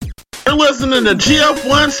You're listening to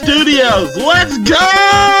GF1 Studios. Let's go!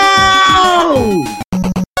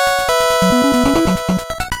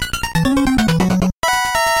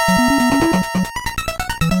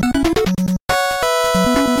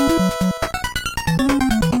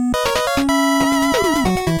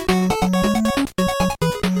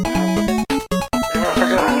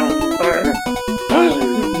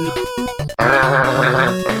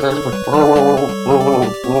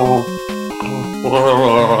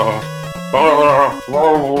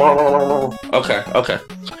 Okay.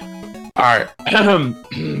 All right. I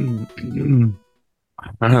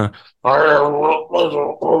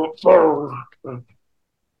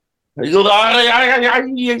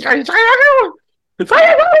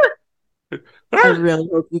really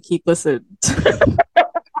hope you keep listening.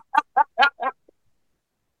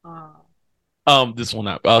 This one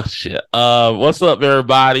up. Oh shit. What's up,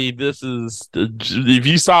 everybody? This is if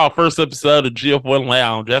you saw the first episode of GF1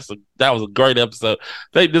 Lounge, that was a great episode. I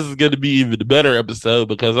think this is going to be even a better episode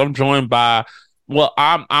because I'm joined by, well,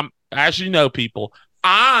 I'm as you know, people,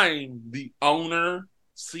 I'm the owner,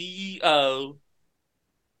 CEO,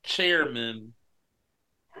 chairman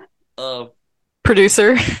of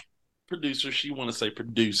producer. She want to say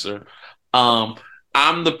producer. I'm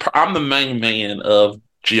the main man of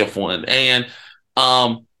GF1, and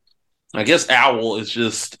I guess Owl is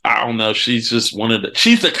just, I don't know, she's just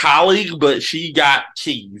she's a colleague, but she got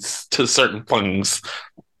keys to certain things.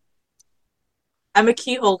 I'm a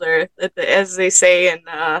key holder, as they say, and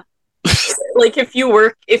like if you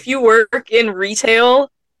work in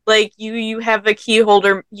retail, like you have a key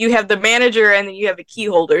holder, you have the manager, and then you have a key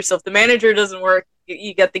holder. So if the manager doesn't work,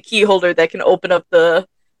 you get the key holder that can open up the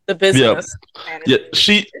business. Yeah,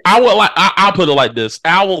 I'll put it like this: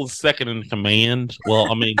 Owl is second in command.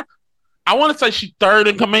 Well, I mean, I want to say she's third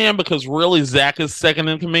in command because really Zach is second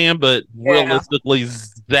in command, but realistically,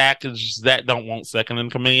 Zach don't want second in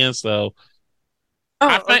command. So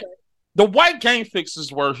I think the white game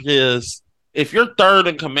fixes work is if you're third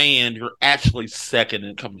in command, you're actually second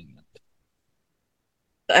in command.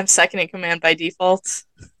 I'm second in command by default.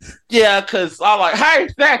 Yeah, because I'm like, hey,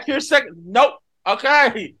 Zach, you're second. Nope.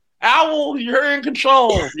 Okay. Owl, you're in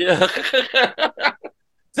control. Yeah.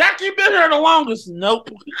 Zach, you've been here the longest. Nope.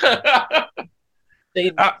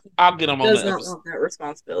 I'll get him on that. Does not want that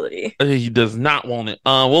responsibility. He does not want it.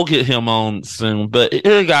 We'll get him on soon. But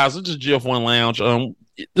here, guys, this is GF1 Lounge.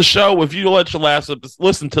 The show, if you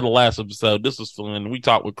listen to the last episode, this was fun. We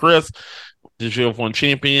talked with Chris, the GF1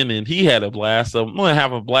 champion, and he had a blast. So I'm going to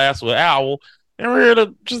have a blast with Owl. And we're here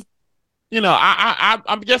to just,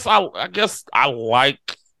 I guess I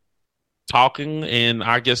like talking, and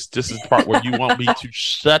I guess this is the part where you want me to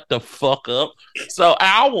shut the fuck up. So,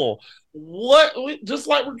 Owl, just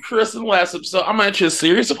like with Chris in the last episode, I'm gonna ask you a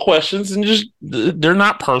series of questions, and just they're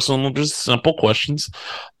not personal, just simple questions.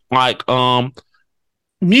 Like,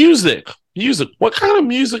 music. What kind of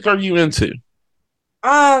music are you into?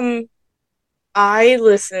 I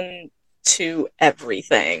listen to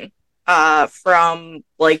everything. From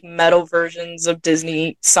like metal versions of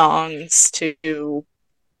Disney songs to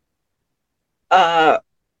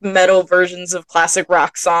metal versions of classic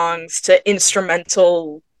rock songs to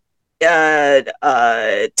instrumental techno.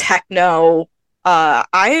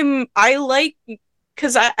 I like,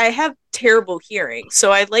 because I have terrible hearing,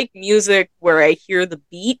 so I like music where I hear the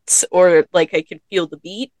beats or like I can feel the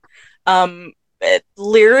beat.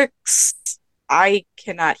 Lyrics I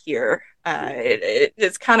cannot hear.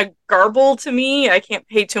 It's kind of garbled to me. I can't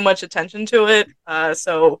pay too much attention to it.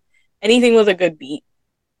 So anything with a good beat.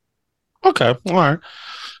 Okay, all right.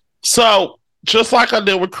 So just like I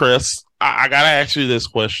did with Chris, I gotta ask you this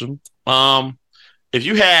question. If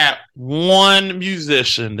you had one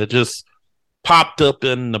musician that just popped up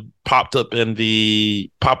in the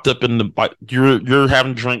like you're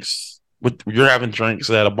having drinks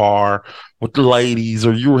at a bar with the ladies,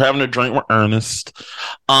 or you were having a drink with Ernest,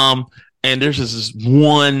 and there's just this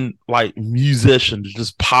one like musician that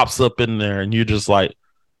just pops up in there, and you're just like,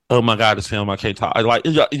 oh my God, it's him. I can't talk. Like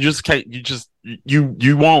you just can't.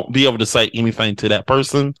 You won't be able to say anything to that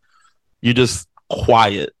person. You just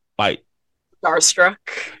quiet, like starstruck.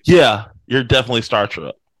 Yeah, you're definitely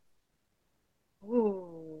starstruck.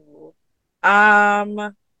 Ooh. I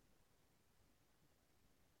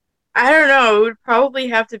don't know. It would probably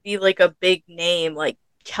have to be like a big name, like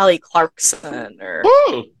Kelly Clarkson, or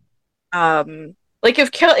like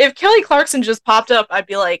if Kelly Clarkson just popped up, I'd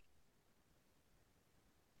be like,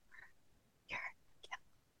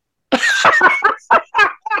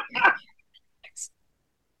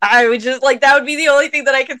 I would just like, that would be the only thing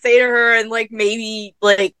that I could say to her, and like maybe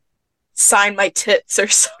like sign my tits or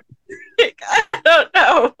something. I don't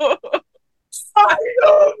know.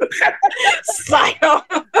 Sign him.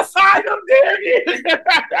 Sign him, there.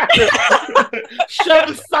 Shove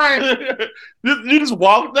a sign. You just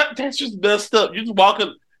walk. That's just messed up. You just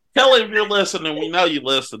walking. Tell him if you're listening. We know you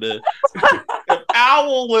listening. If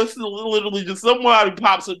Owl listen, literally just somebody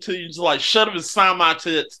pops up to you, just like shut up and sign my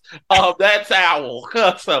tits. That's Owl.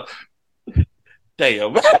 So,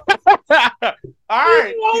 damn. All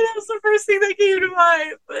right. Why that was the first thing that came to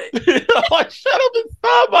mind. But like shut up and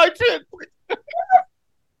sign my tits.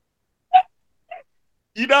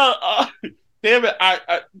 You know, damn it!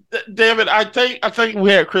 Damn it! I think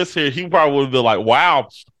we had Chris here. He probably would have been like, "Wow."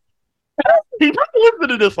 He probably listened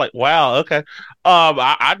to this like, "Wow, okay."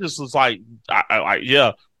 I just was like,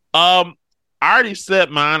 yeah. I already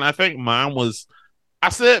said mine. I think mine was. I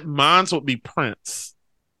said mine's would be Prince.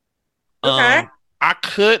 okay. I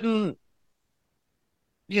couldn't.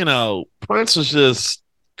 You know, Prince was just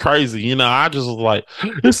crazy. You know, I just was like,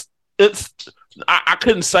 it's. I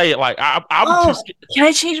couldn't say it like I'm too scared. Can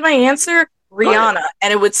I change my answer? Rihanna,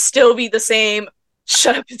 and it would still be the same.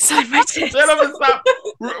 Shut up inside my tits. Shut up inside.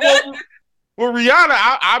 Well,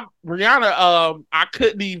 Rihanna, Rihanna, I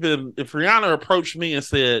couldn't even if Rihanna approached me and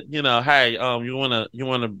said, you know, hey, you wanna,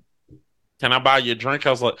 can I buy you a drink?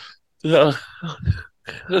 I was like,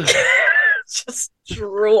 just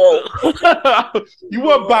drool. You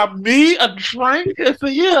want to buy me a drink? I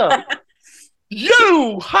said, yeah.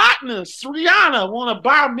 You hotness, Rihanna, want to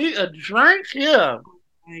buy me a drink? Yeah. Oh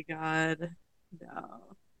my God,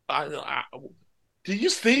 no. Do you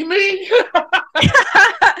see me? See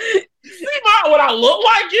what I look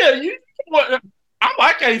like? Yeah. I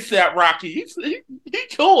like ASAP Rocky. He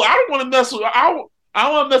cool. I don't want to mess with. I don't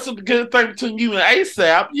want to mess with the good thing between you and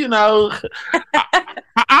ASAP. You know,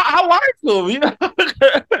 I like him. You know,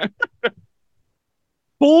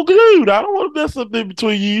 cool dude. I don't want to mess up in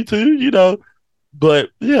between you two. You know. But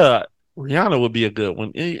yeah, Rihanna would be a good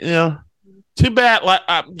one. Yeah. Too bad, like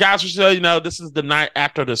guys, you know, this is the night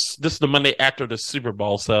after this. This is the Monday after the Super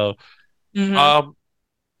Bowl. So,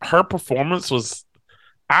 her performance was,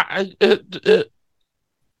 it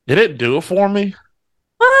didn't do it for me.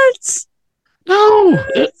 What? No,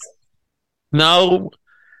 no.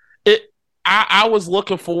 I was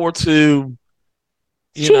looking forward to.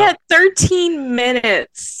 She had 13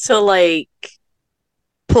 minutes to like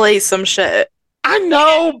play some shit. I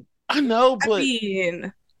know, but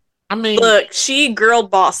I mean, look, she girl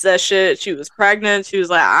bossed that shit. She was pregnant. She was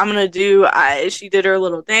like, I'm gonna do. She did her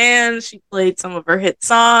little dance. She played some of her hit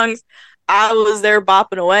songs. I was there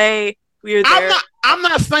bopping away. We were there. I'm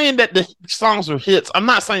not saying that the songs were hits. I'm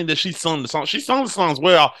not saying that she sung the song. She sung the songs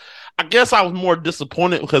well. I guess I was more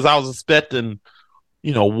disappointed because I was expecting,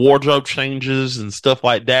 you know, wardrobe changes and stuff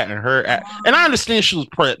like that. And and I understand she was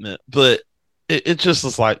pregnant, but it just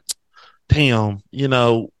was like, damn, you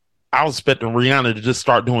know, I was expecting Rihanna to just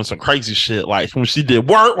start doing some crazy shit like when she did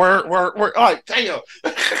work. Like, damn.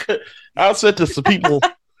 I was expecting some people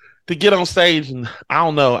to get on stage, and I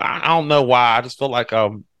don't know why. I just felt like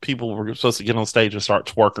people were supposed to get on stage and start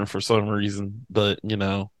twerking for some reason, but you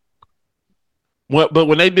know, but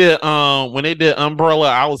when they did Umbrella,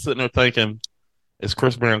 I was sitting there thinking, is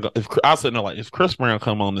Chris Brown? I was sitting there like, if Chris Brown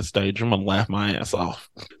come on the stage, I'm gonna laugh my ass off.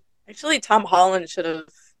 Actually, Tom Holland should have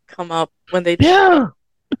come up when they did.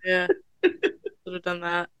 Yeah, should have done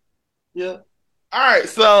that. Yeah. All right,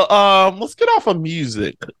 so let's get off of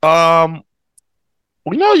music.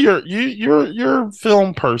 We know you're a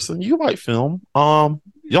film person. You like film.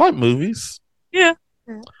 You like movies. Yeah.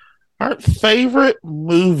 All right, favorite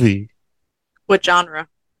movie. What genre?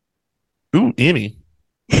 Ooh, any.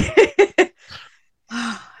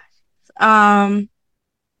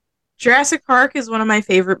 Jurassic Park is one of my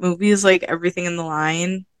favorite movies, like everything in the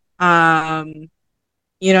line.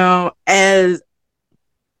 You know, as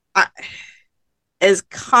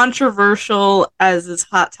controversial as this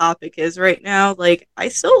hot topic is right now, like I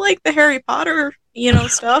still like the Harry Potter, you know,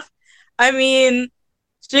 stuff. I mean,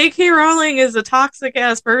 J.K. Rowling is a toxic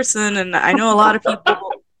ass person, and I know a lot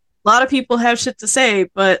of people have shit to say,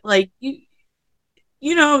 but like you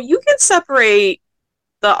know, you can separate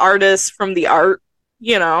the artist from the art,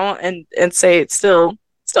 you know, and say it's still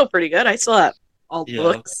pretty good. I still have all the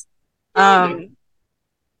books.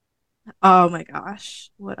 Oh my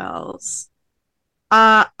gosh, what else?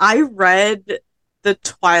 I read the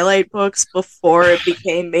Twilight books before it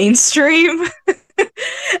became mainstream.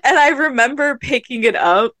 And I remember picking it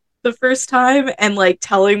up the first time and like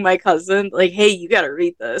telling my cousin, like, hey, you gotta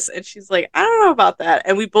read this. And she's like, I don't know about that.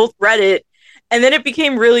 And we both read it. And then it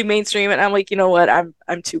became really mainstream, and I'm like, you know what? I'm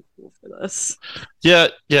too cool for this. Yeah.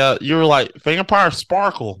 You were like Vampire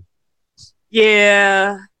Sparkle.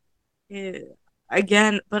 Yeah.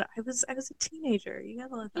 again, but I was a teenager. You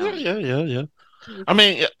gotta let Yeah, them. yeah, yeah, yeah. I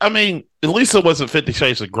mean, at least it wasn't 50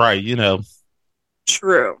 Shades of Grey, you know.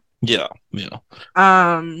 True. Yeah, yeah.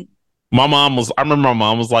 Um, I remember my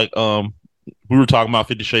mom was like, we were talking about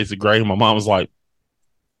 50 Shades of Grey, and my mom was like,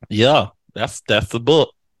 yeah, that's the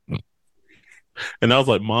book. And I was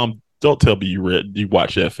like, Mom, don't tell me you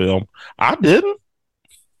watched that film. I didn't.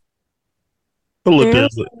 I looked there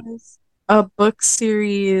at it. was a book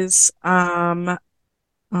series. Oh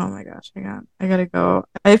my gosh, hang on. I gotta go.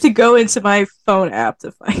 I have to go into my phone app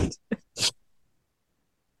to find.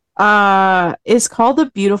 It's called the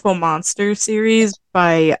Beautiful Monster series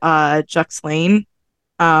by Jux Lane.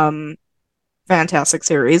 Um, Fantastic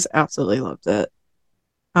series. Absolutely loved it.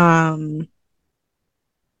 Um,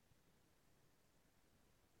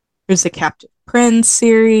 there's the Captive Prince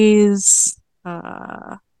series.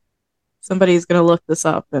 Somebody's gonna look this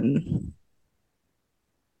up and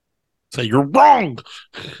Say you're wrong.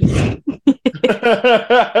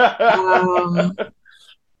 um,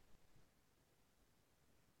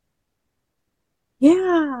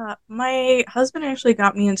 yeah, my husband actually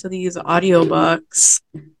got me into these audiobooks.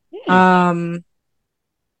 Um,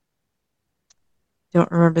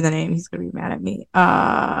 don't remember the name. He's gonna be mad at me.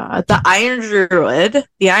 The Iron Druid.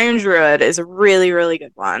 The Iron Druid is a really, really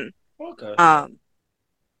good one. Okay.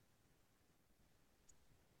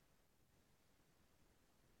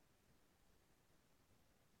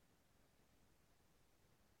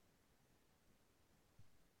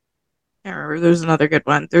 Can't remember. There's another good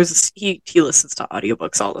one. He listens to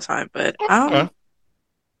audiobooks all the time, but Okay.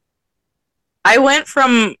 I went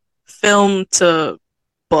from film to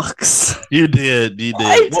books. You did. You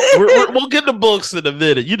I did. did. We'll get the books in a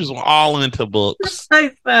minute. You just went all into books.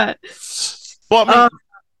 I bet. Well, I mean,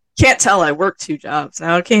 Can't tell I work two jobs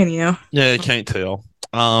now, can you? yeah, you can't tell.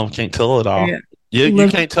 Can't tell it all. Yeah. You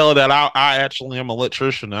can't tell that I actually am an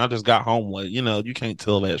electrician. I just got home late. You know, you can't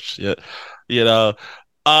tell that shit. You know, if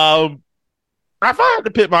I had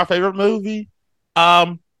to pick my favorite movie,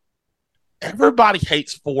 um, everybody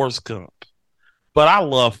hates Forrest Gump, but I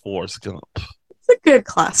love Forrest Gump. It's a good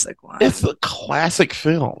classic one. It's a classic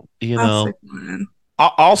film. You know.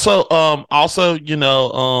 Classic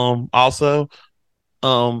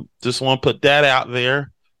one. Just want to put that out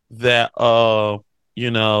there that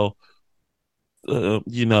you know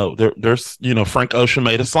there's Frank Ocean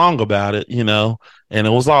made a song about it, and it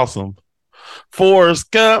was awesome. Forrest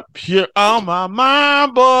Gump, you're on my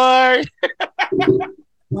mind, boy.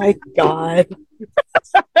 My God.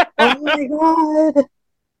 Oh my God.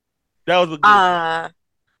 That was a good.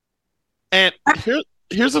 And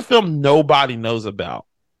here's a film nobody knows about,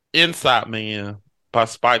 Inside Man by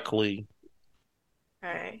Spike Lee.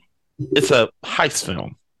 Okay. It's a heist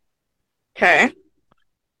film. Okay.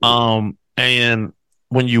 And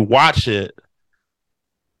when you watch it,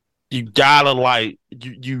 you gotta like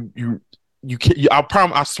you can.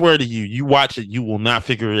 I swear to you, you watch it, you will not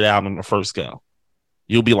figure it out on the first go.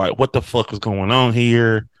 You'll be like, "What the fuck is going on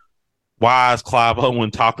here? Why is Clive Owen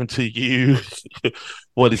talking to you?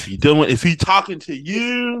 What is he doing? Is he talking to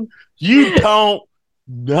you? You don't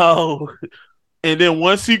know." And then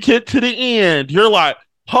once you get to the end, you're like,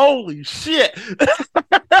 "Holy shit!"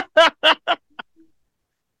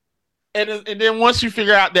 And then once you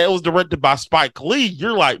figure out that it was directed by Spike Lee,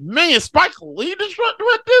 you're like, man, Spike Lee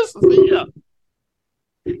directed this?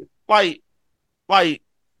 Yeah. Like, like,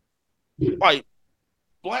 like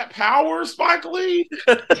Black Power, Spike Lee.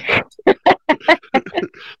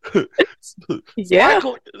 Yeah.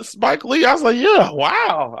 Spike Lee. I was like, yeah,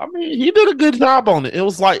 wow. I mean, he did a good job on it. It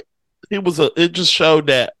was like it just showed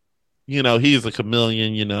that, he's a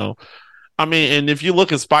chameleon, I mean, and if you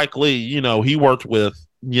look at Spike Lee, he worked with,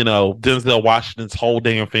 Denzel Washington's whole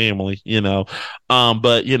damn family,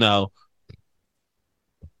 but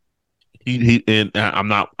he and I'm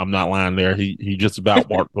not lying there. He just about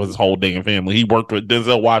worked with his whole damn family. He worked with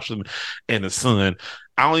Denzel Washington and his son.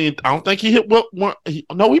 I don't think he hit one.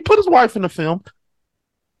 No, he put his wife in the film.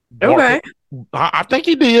 Okay. I think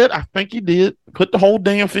he did. I think he did. Put the whole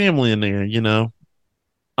damn family in there,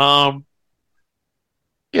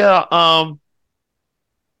 Yeah,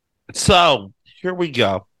 so here we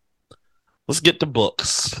go. Let's get to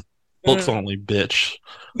books. Books only, bitch.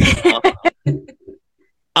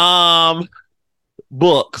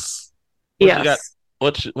 Books. Yes.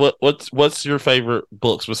 What's your favorite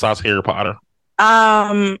books besides Harry Potter?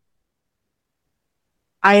 I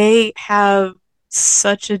have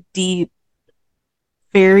such a deep,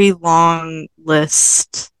 very long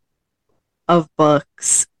list of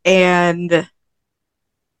books, and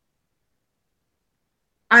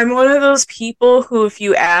I'm one of those people who, if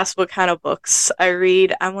you ask what kind of books I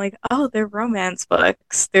read, I'm like, oh, they're romance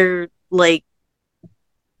books. They're like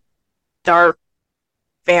dark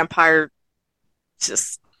vampire,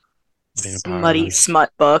 just smutty Vampires.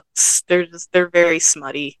 smut books. They're very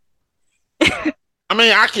smutty. I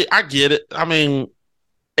mean, I get it. I mean,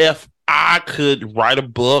 if I could write a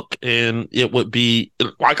book and it would be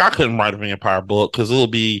like I couldn't write a vampire book because it'll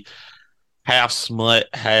be half smut,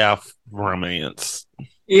 half romance.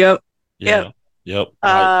 Yep. Yep. Yeah. Yep.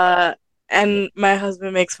 Like And my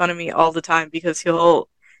husband makes fun of me all the time because he'll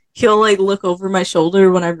like look over my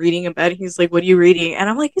shoulder when I'm reading in bed. He's like, "What are you reading?" And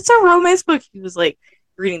I'm like, "It's a romance book." He was like,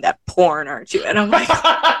 "Reading that porn, aren't you?" And I'm like,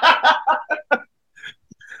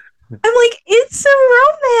 "It's a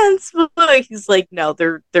romance book." He's like, "No,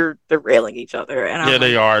 they're railing each other." And I'm yeah,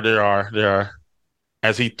 like, they are.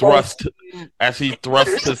 As he "Oh, thrust as he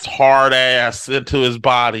thrusts his hard ass into his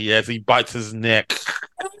body as he bites his neck.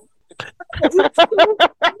 when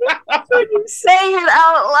you say it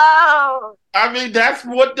out loud." I mean, that's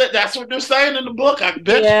what they're saying in the book. I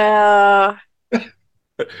bet. Yeah.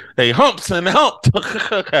 They humps and humped.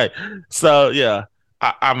 Okay, so yeah,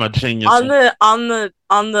 I'm a genius. On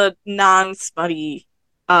the non-smutty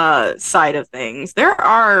side of things, there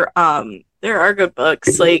are good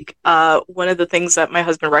books. Like one of the things that my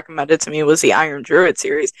husband recommended to me was the Iron Druid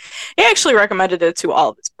series. He actually recommended it to all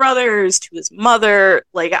of his brothers, to his mother.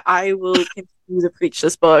 Like, I will continue to preach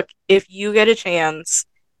this book. If you get a chance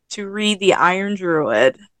to read the Iron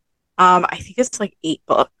Druid, I think it's like 8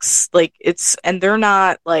 books. And they're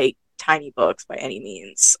not like tiny books by any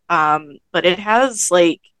means. But it has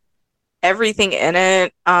like everything in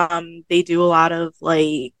it. They do a lot of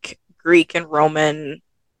like Greek and Roman.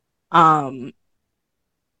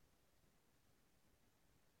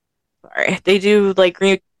 They do like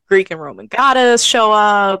Greek and Roman goddess show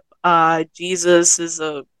up. Jesus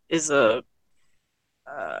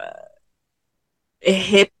uh, a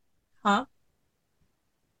hip, huh?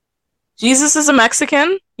 Jesus is a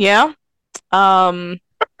Mexican, yeah. Um,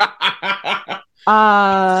 uh,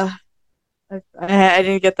 I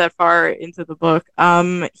didn't get that far into the book.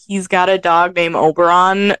 He's got a dog named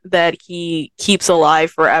Oberon that he keeps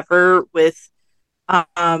alive forever with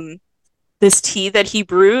um this tea that he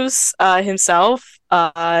brews himself.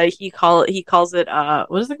 He calls it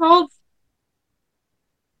what is it called?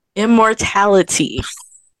 Immortality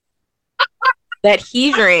that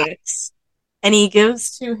he drinks, and he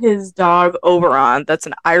gives to his dog Oberon, that's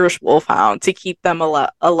an Irish wolfhound, to keep them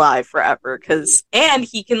alive forever. And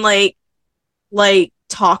he can like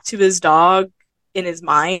talk to his dog in his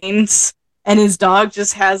mind, and his dog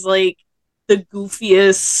just has like the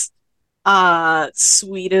goofiest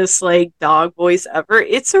sweetest like dog voice ever.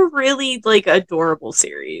 It's a really like adorable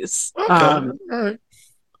series. Okay, all right.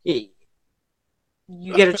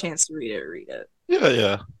 You get a chance to read it. Yeah,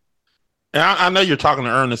 yeah. And I know you're talking to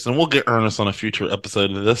Ernest, and we'll get Ernest on a future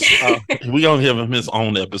episode of this. We gonna give him his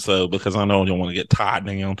own episode because I know you don't want to get tied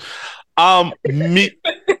down.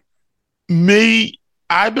 Me,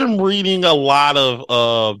 I've been reading a lot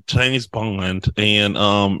of James Bond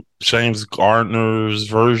and James Gardner's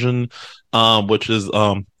version, which is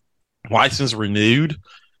License Renewed.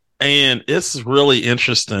 And it's really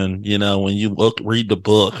interesting, you know, when you read the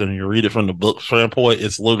book and you read it from the book standpoint,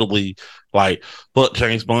 it's literally like, look,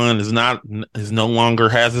 James Bond is no longer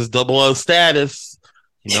has his 00 status.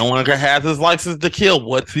 He no longer has his license to kill.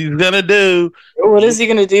 What's he gonna do? What is he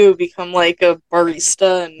gonna do? Become like a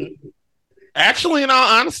barista? And Actually, in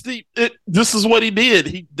all honesty, this is what he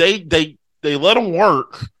did. They let him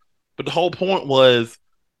work, but the whole point was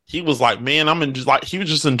he was like, man, he was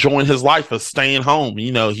just enjoying his life of staying home.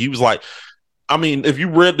 You know, he was like, I mean, if you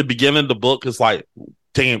read the beginning of the book, it's like,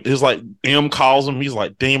 damn, it's like M calls him. He's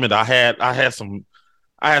like, damn it, I had some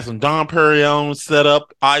Dom Perignon set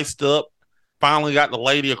up, iced up. Finally got the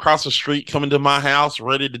lady across the street coming to my house,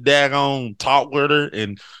 ready to daggone talk with her,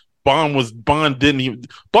 and Bond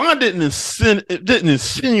didn't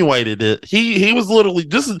insinuate it. He was literally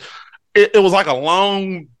it was like a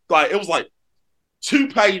long, like it was like 2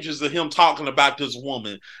 pages of him talking about this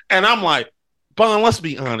woman, and I'm like, Bond, let's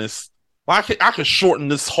be honest. I could shorten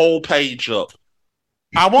this whole page up.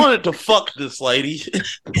 I wanted to fuck this lady.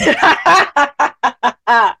 That's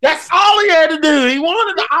all he had to do. He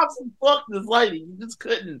wanted to obviously fuck this lady. He just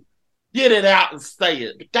couldn't get it out and say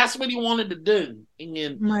it. But that's what he wanted to do.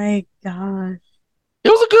 And my gosh, it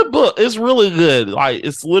was a good book. It's really good. Like,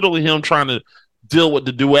 it's literally him trying to deal with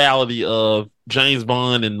the duality of James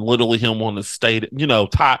Bond and literally him wanting to stay, you know,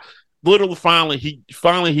 literally finally he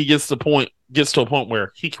gets to a point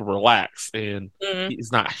where he can relax and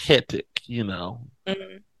he's not hectic, you know.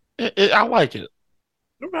 I like it.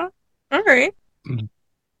 Okay. All right.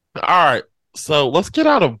 All right. So let's get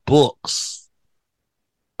out of books.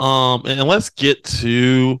 And let's get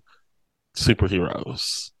to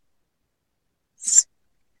superheroes.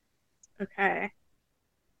 Okay.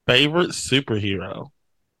 Favorite superhero?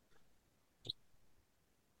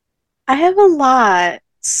 I have a lot.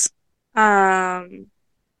 Um,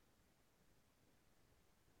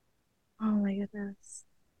 oh my goodness.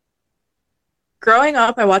 Growing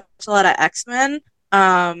up, I watched a lot of X-Men.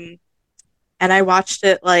 Um, and I watched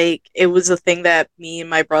it like it was a thing that me and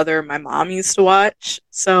my brother and my mom used to watch.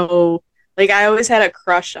 So, like, I always had a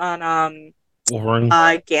crush on Wolverine.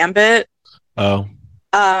 Gambit. Oh.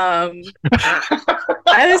 Um,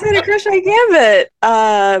 I always had a crush on Gambit.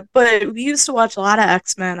 But we used to watch a lot of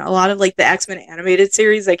X-Men, a lot of like the X-Men animated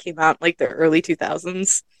series that came out in like the early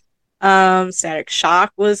 2000s. Static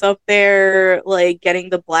Shock was up there, like getting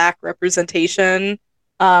the black representation.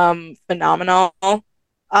 Phenomenal.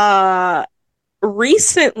 Uh,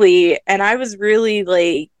 Recently, and I was really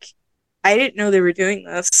like, I didn't know they were doing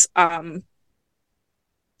this.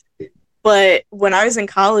 But when I was in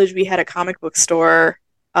college, we had a comic book store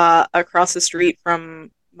across the street from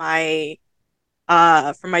my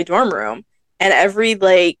dorm room. And every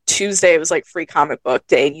like Tuesday it was like free comic book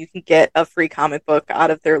day, and you can get a free comic book out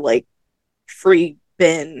of their like free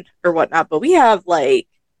bin or whatnot. But we have like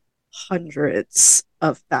hundreds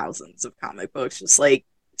of thousands of comic books just like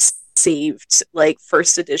saved, like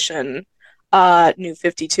first edition New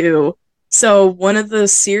 52. So one of the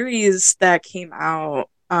series that came out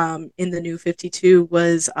in the New 52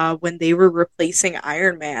 was when they were replacing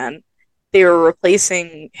Iron Man, they were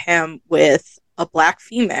replacing him with a black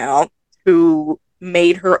female who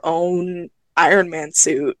made her own Iron Man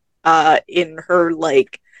suit in her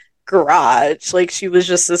like garage. Like she was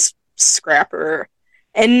just this scrapper.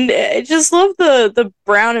 And I just love the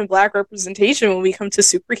brown and black representation when we come to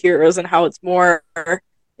superheroes and how it's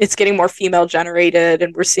getting more female generated,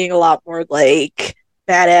 and we're seeing a lot more like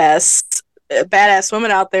badass badass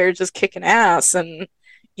women out there just kicking ass and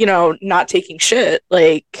not taking shit.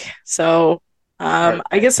 Like so Right.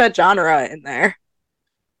 I guess that genre in there.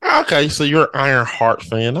 Okay, so you're an Iron Heart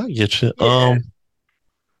fan. I get you. Yeah.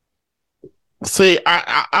 See,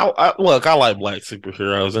 I look. I like black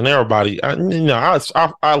superheroes, and everybody.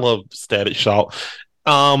 I love Static Shock.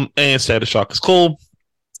 And Static Shock is cool,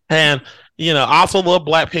 and I also love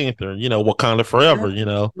Black Panther. Wakanda Forever.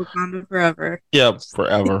 Wakanda forever. Yeah,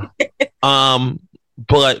 forever. um,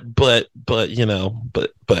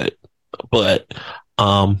 but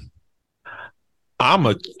um, I'm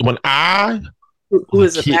a when I Who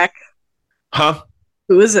was a is it, kid, Mac? huh?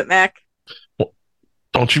 Who is it, Mac?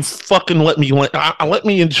 Don't you fucking let me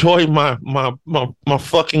enjoy my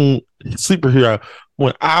fucking superhero.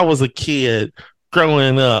 When I was a kid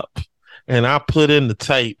growing up, and I put in the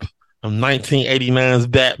tape of 1989's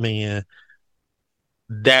Batman.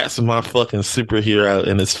 That's my fucking superhero,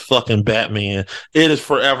 and it's fucking Batman. It is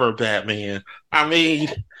forever Batman. I mean,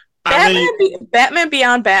 Batman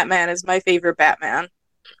Beyond Batman is my favorite Batman.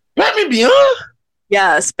 Batman Beyond.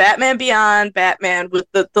 Yes, Batman Beyond Batman with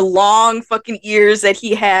the long fucking ears that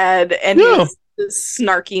he had and Yeah, his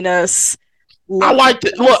snarkiness. I Love liked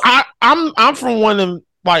it. Look, it. I'm from one of them.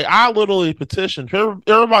 Like I literally petitioned.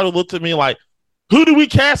 Everybody looked at me like, "Who do we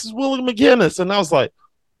cast as Willie McGinnis?" And I was like,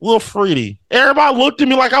 "Will Friedy." Everybody looked at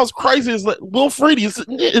me like I was crazy. It's like Will Friedy.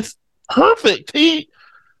 It's perfect. He,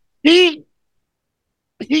 I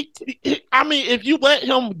mean, if you let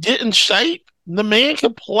him get in shape, the man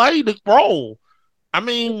can play the role. I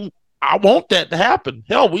mean, I want that to happen.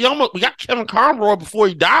 Hell, we got Kevin Conroy before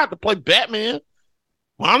he died to play Batman.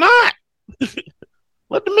 Why not?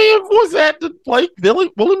 Let the man voice act to play Willie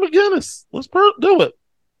McGinnis. Let's do it.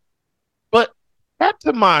 But back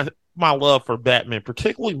to my love for Batman,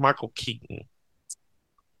 particularly Michael Keaton.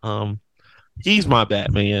 Um, he's my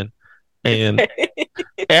Batman, and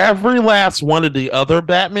every last one of the other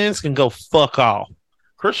Batmans can go fuck off.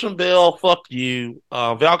 Christian Bale, fuck you.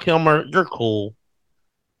 Val Kilmer, you're cool.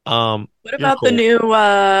 What You're about the cool.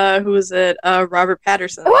 new who is it? Robert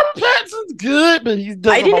Patterson. Robert Pattinson's good, but he I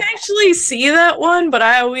doesn't. didn't actually see that one, but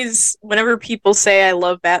I always, whenever people say I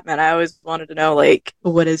love Batman, I always wanted to know, like,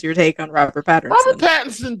 what is your take on Robert Patterson? Robert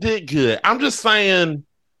Pattinson did good. I'm just saying,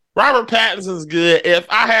 Robert Pattinson's good. If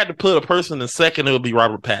I had to put a person in second, it would be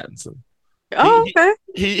Robert Pattinson. Oh, okay.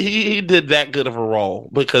 He did that good of a role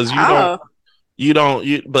because Oh,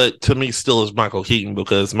 but to me still is Michael Keaton,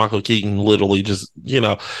 because Michael Keaton literally just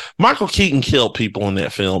Michael Keaton killed people in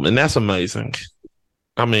that film, and that's amazing.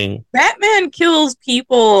 I mean, Batman kills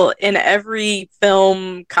people in every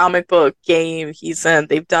film, comic book, game he's in.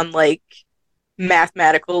 They've done like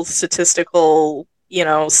mathematical, statistical,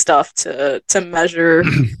 stuff to measure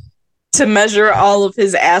to measure all of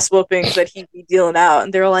his ass whoopings that he'd be dealing out,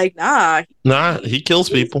 and they're like, nah, he kills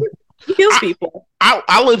people. He kills people.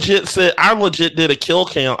 I legit did a kill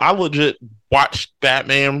count. I legit watched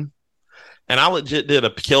Batman, and I legit did a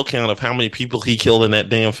kill count of how many people he killed in that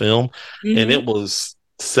damn film, and it was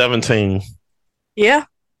 17. Yeah,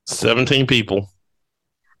 17 people.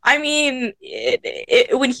 I mean,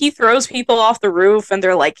 when he throws people off the roof and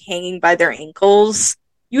they're like hanging by their ankles,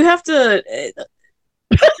 you have to.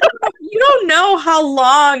 You don't know how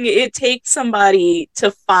long it takes somebody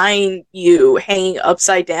to find you hanging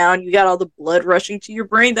upside down. You got all the blood rushing to your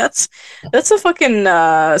brain. That's a fucking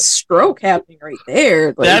stroke happening right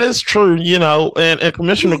there. Like, that is true, and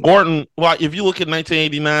Commissioner Gordon, like, if you look at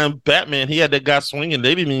 1989 Batman, he had that guy swinging.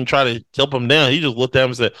 They didn't even try to help him down. He just looked at him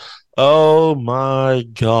and said, "Oh my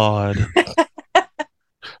God."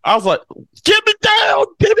 I was like, "Get me down,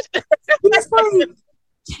 get me down."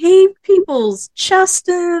 Caved people's chest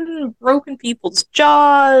in, broken people's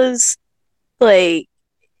jaws. Like,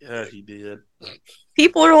 yeah, he did.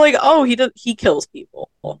 People are like, "Oh, he kills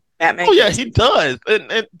people." Batman. Oh yeah, he does.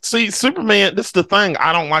 And see, Superman. This is the thing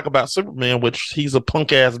I don't like about Superman, which he's a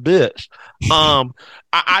punk ass bitch.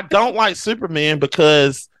 I don't like Superman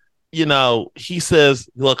because he says,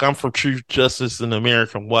 "Look, I'm for truth, justice, and the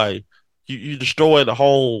American way." You destroy the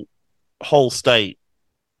whole state.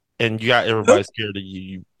 And you got everybody scared of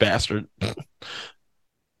you bastard.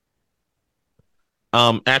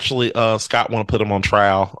 Actually, Scott want to put him on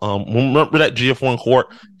trial. Remember that GF1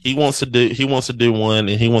 court? He wants to do one,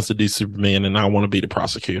 and he wants to do Superman, and I want to be the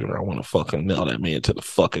prosecutor. I want to fucking nail that man to the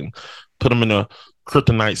fucking, put him in a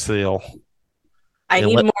kryptonite cell. I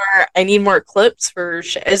need more clips for.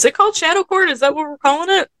 Is it called Shadow Court? Is that what we're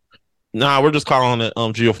calling it? Nah, we're just calling it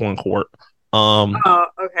GF1 court.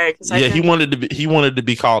 Okay. Yeah, he wanted to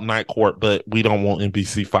be called Night Court, but we don't want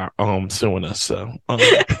NBC suing us. So, but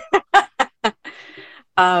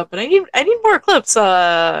I need more clips.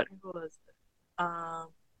 What was it?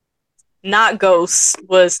 Not Ghost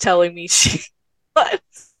was telling me she was.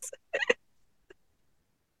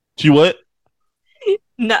 She what?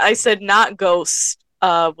 No, I said not Ghost.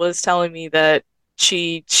 Was telling me that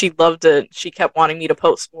she loved it. She kept wanting me to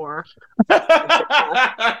post more.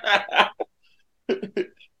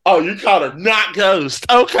 Oh, you called her not Ghost.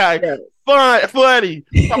 Okay. Yeah. Funny.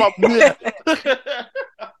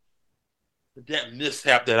 That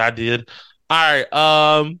mishap that I did. All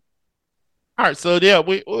right. So yeah,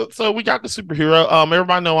 we got the superhero.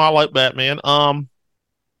 Everybody know I like Batman. All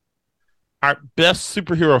right, best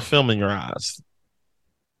superhero film in your eyes.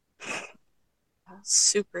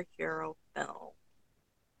 Superhero film.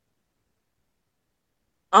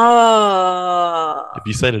 If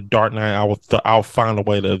you say The Dark Knight, I'll find a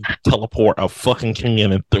way to teleport a fucking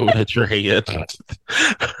can and throw it at your head.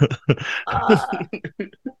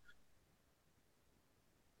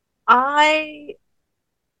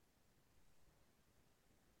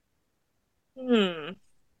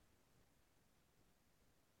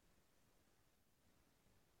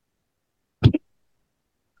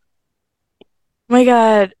 My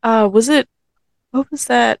God, what was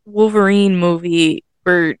that Wolverine movie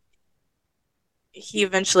where he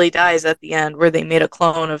eventually dies at the end, where they made a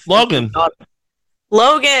clone of Logan?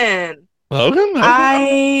 Logan.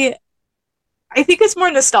 I think it's more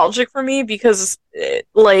nostalgic for me because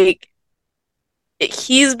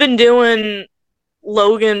he's been doing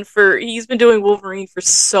Wolverine for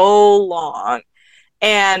so long,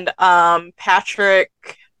 and Patrick,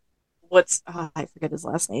 I forget his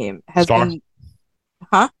last name, has Star. been,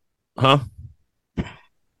 huh?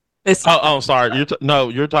 Sorry. You're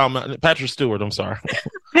talking about Patrick Stewart. I'm sorry.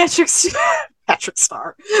 Patrick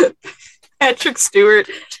Star. Patrick Stewart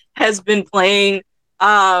has been playing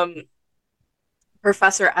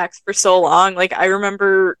Professor X for so long. Like, I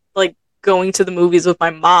remember going to the movies with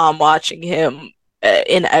my mom, watching him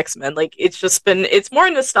in X-Men. Like, it's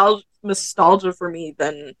more nostalgia for me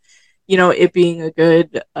than it being a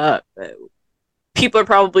good. People are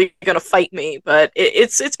probably gonna fight me, but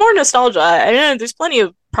it's more nostalgia. I mean, there's plenty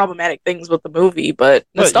of problematic things with the movie, but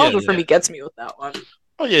nostalgia for me gets me with that one.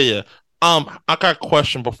 Oh yeah. I got a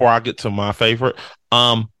question before I get to my favorite.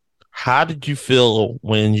 How did you feel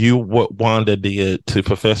when what Wanda did to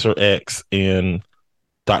Professor X in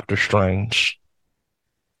Doctor Strange?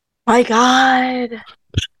 My God.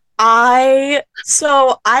 I was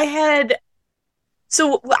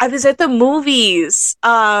at the movies.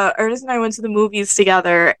 Ernest and I went to the movies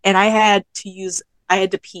together, and I had to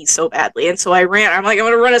pee so badly, and so I ran. I'm like, I'm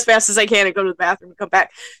gonna run as fast as I can and go to the bathroom and come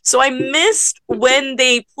back. So I missed when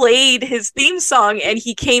they played his theme song, and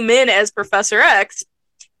he came in as Professor X,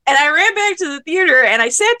 And I ran back to the theater and I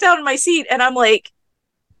sat down in my seat and I'm like,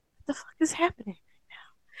 what the fuck is happening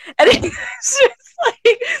right now? And it's just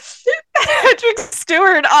like Patrick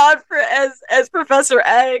Stewart on for as Professor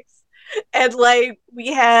X. And like we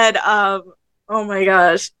had oh my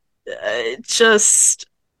gosh, just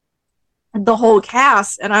the whole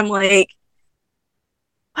cast, and I'm like,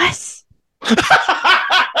 what?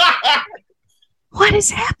 What is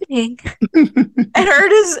happening? And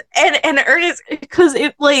Ernest, because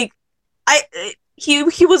it like he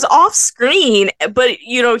was off screen, but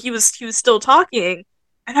you know he was still talking,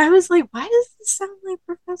 and I was like, why does this sound like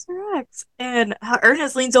Professor X? And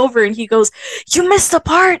Ernest leans over and he goes, "You missed the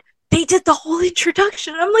part. They did the whole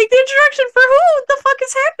introduction." I'm like, the introduction for who? What the fuck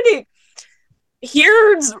is happening?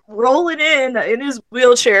 Here's rolling in his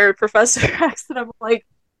wheelchair, Professor X, and I'm like,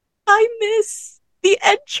 I miss the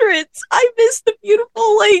entrance. I miss the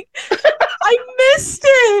beautiful, like, I missed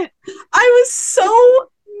it. I was so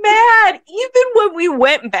mad. Even when we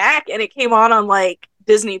went back and it came on like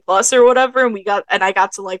Disney Plus or whatever, and I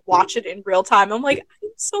got to like watch it in real time. I'm like, I'm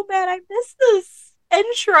so mad. I missed this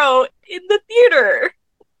intro in the theater.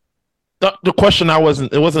 The question it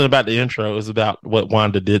wasn't about the intro. It was about what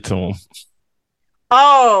Wanda did to him.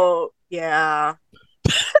 Oh, yeah.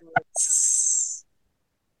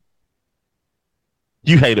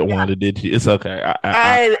 You hated Wanda, did you? It's okay.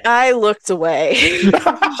 I looked away.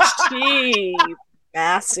 She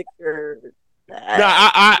massacred that. No,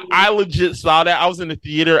 I legit saw that. I was in the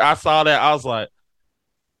theater. I saw that. I was like,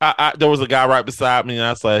 there was a guy right beside me, and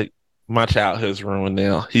I was like, my childhood's ruined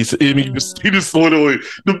now. He just literally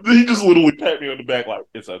pat me on the back like,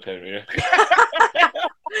 it's okay, man.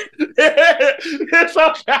 It's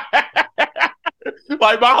okay.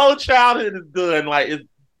 Like my whole childhood is done. Like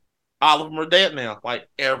all of them are dead now. Like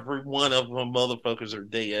every one of them motherfuckers are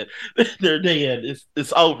dead. They're dead.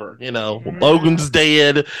 It's over. You know, Logan's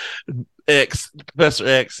dead. Professor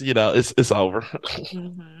X. You know, it's over.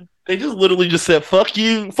 Mm-hmm. They just literally just said, "Fuck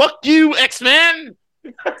you, X-Men."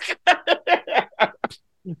 But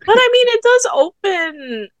I mean,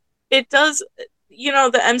 it does, you know,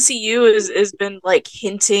 the MCU has been like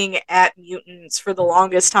hinting at mutants for the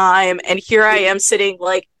longest time, and here I am sitting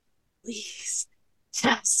like, please,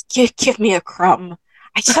 just give me a crumb.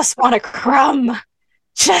 I just want a crumb.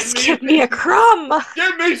 Just give me a crumb.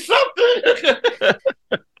 Give me something.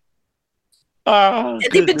 And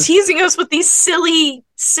they've been teasing us with these silly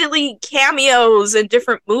cameos in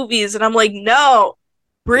different movies, and I'm like, no,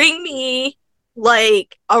 bring me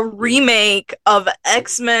like a remake of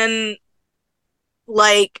X-Men,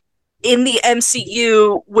 like in the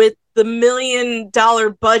MCU with the $1 million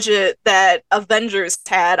budget that Avengers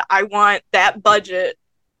had. I want that budget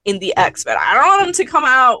in the X-Men. I don't want them to come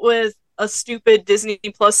out with a stupid Disney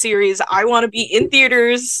Plus series. I want to be in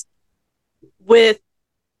theaters with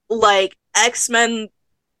like X-Men,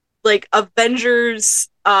 like Avengers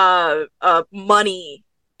money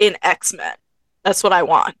in X-Men. That's what I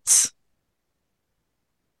want.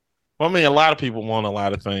 Well, I mean, a lot of people want a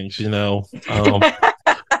lot of things, you know.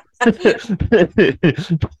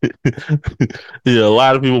 Yeah, a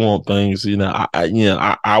lot of people want things, you know.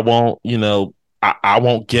 I want, you know, I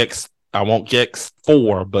want Gex. I want Gex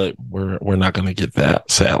 4, but we're not going to get that,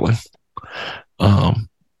 sadly.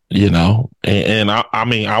 You know, and I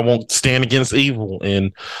mean, I won't stand against evil,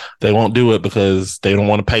 and they won't do it because they don't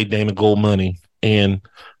want to pay Dana Gould money. And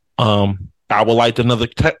I would like another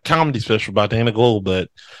comedy special by Dana Gould, but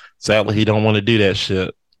sadly, he don't want to do that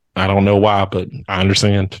shit. I don't know why, but I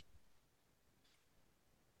understand.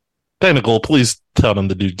 Dana Gould, please tell them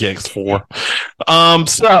to do Gex 4.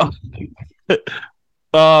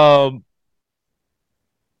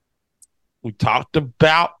 We talked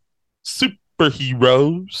about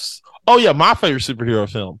superheroes. Oh yeah, my favorite superhero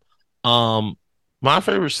film. My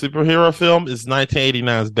favorite superhero film is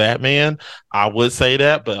 1989's Batman. I would say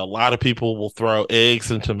that, but a lot of people will throw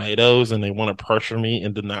eggs and tomatoes and they want to pressure me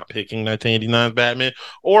into not picking 1989's Batman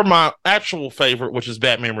or my actual favorite, which is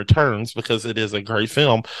Batman Returns, because it is a great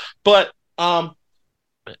film. But I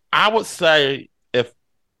would say if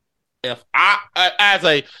I as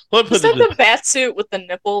a is that the bat suit with the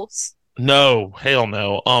nipples? No, hell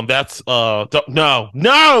no. That's no.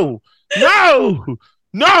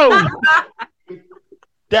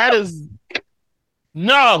 That is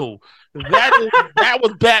no. That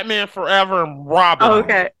was Batman Forever and Robin. Oh,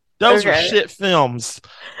 okay. Those are shit films.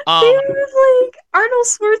 It was like Arnold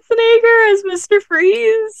Schwarzenegger as Mr.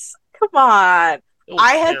 Freeze. Come on.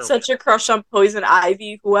 I had terrible. Such a crush on Poison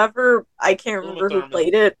Ivy. Whoever, I can't remember who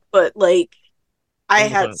played it, but like I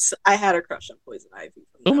had a crush on Poison Ivy.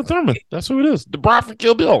 Uma Thurman. That's who it is. The bride from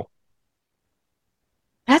Kill Bill.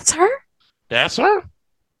 That's her? That's her.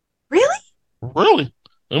 Really? Really?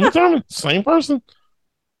 Uma Thurman, same person.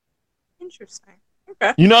 Interesting.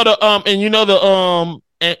 Okay. You know the and you know the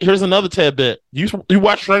and here's another tad bit. You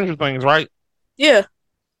watch Stranger Things, right? Yeah.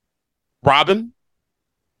 Robin?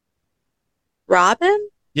 Robin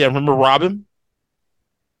Yeah, remember Robin?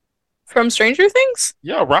 from Stranger Things?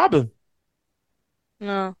 Yeah, Robin.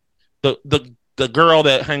 No. The girl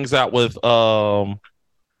that hangs out with the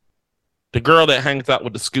girl that hangs out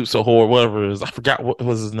with the Scoots of Horror, whatever it is. I forgot what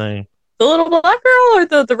was his name. The little black girl or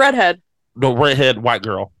the redhead? The redhead white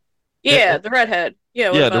girl. Yeah, the redhead.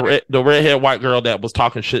 Yeah, what Yeah, about her? the redhead white girl that was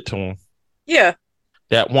talking shit to him. Yeah.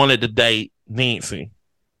 That wanted to date Nancy.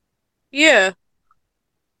 Yeah.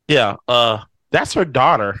 Yeah, that's her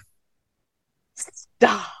daughter.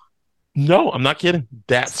 Stop. No, I'm not kidding.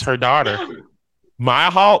 That's her daughter. Maya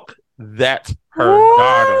Hawke, that's her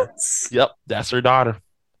daughter. What? Yep, that's her daughter.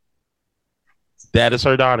 That is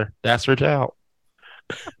her daughter. That's her child.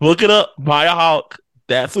 Look it up. Maya Hawke.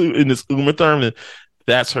 That's who in this Uma Thurman.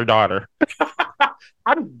 That's her daughter.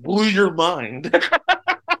 I blew your mind.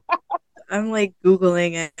 I'm like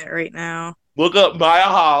Googling it right now. Look up Maya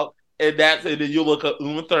Hawke, and then you'll look up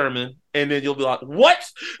Uma Thurman, and then you'll be like, what?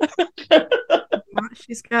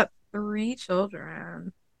 She's got 3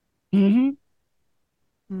 children. Mm-hmm.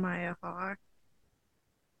 Maya Hawke.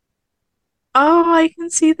 Oh, I can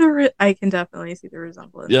see I can definitely see the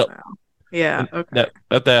resemblance Yep. now. Yeah, okay.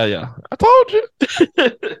 Yeah. I told you.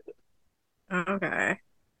 Okay.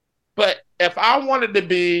 But if I wanted to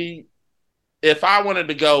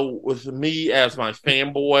go with me as my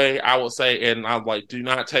fanboy, I would say, and I'm like, do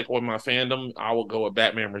not take away my fandom, I would go with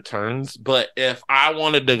Batman Returns. But if I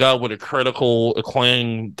wanted to go with a critical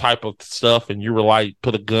acclaim type of stuff, and you were like,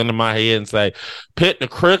 put a gun in my head and say, pick the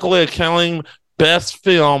critically acclaimed best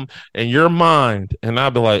film in your mind, and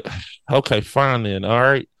I'd be like, okay, fine then, all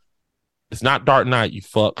right. It's not Dark Knight, you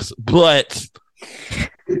fucks, but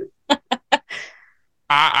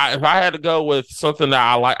if I had to go with something that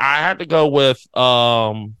I like, I had to go with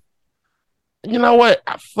you know what?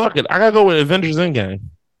 Fuck it. I gotta go with Avengers Endgame.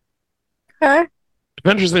 Okay.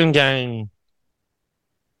 Avengers Endgame.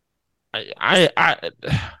 I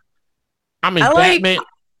mean, like, Batman.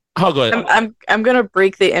 Oh, go ahead. I'm gonna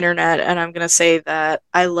break the internet and I'm gonna say that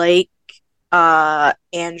I like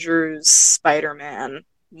Andrew's Spider-Man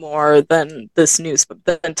more than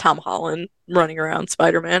than Tom Holland running around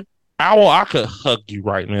Spider-Man. Owl, I could hug you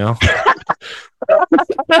right now.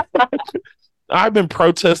 I've been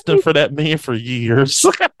protesting for that man for years.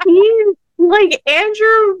 Like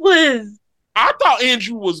Andrew was. I thought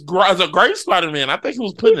Andrew was a great Spider-Man. I think he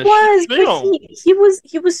was putting he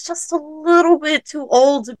was just a little bit too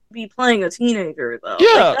old to be playing a teenager though.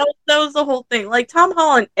 Yeah, like, that was the whole thing. Like Tom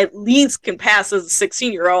Holland at least can pass as a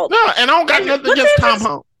 16-year-old. No, and I don't got nothing against Tom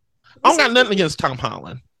Holland. I don't got nothing against Tom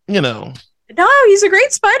Holland. You know. No, he's a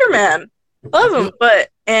great Spider-Man. Love him, but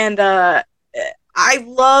I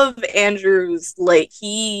love Andrew's. Like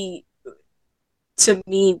he, to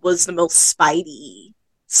me, was the most Spidey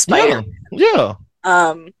Spider-Man. Yeah.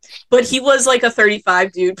 But he was like a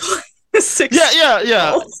 35 dude playing a 16.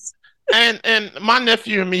 Yeah. And my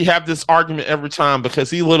nephew and me have this argument every time because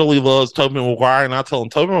he literally loves Tobey Maguire, and I told him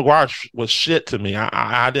Tobey Maguire was shit to me.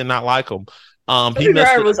 I did not like him. Tobey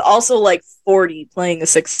Maguire was also like 40 playing a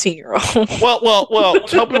 16-year-old. well,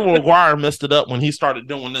 Tobey Maguire messed it up when he started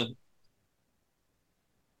doing them.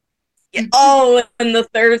 Oh, and the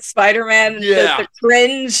third Spider-Man, yeah, the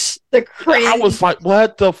cringe. I was like,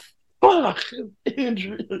 what the fuck,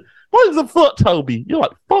 Andrew? What the fuck, Toby? You're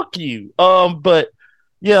like, fuck you. But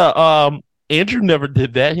yeah, Andrew never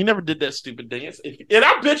did that. He never did that stupid dance. And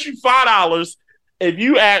I bet you $5 if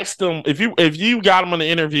you asked him, if you got him on the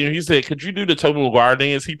interview and he said, could you do the Tobey Maguire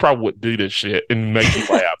dance? He probably would do this shit and make you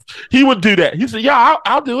laugh. He would do that. He said, yeah,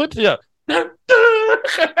 I'll do it. Yeah.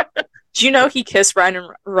 Do you know he kissed Ryan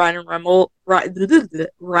Reynolds? Wow.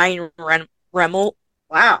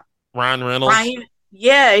 Ryan Reynolds.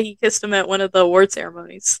 Yeah, he kissed him at one of the award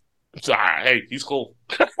ceremonies. Hey, he's cool.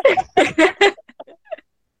 All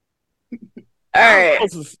right.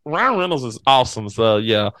 Ryan Reynolds is awesome. So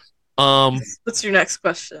yeah. What's your next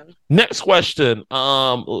question? Next question.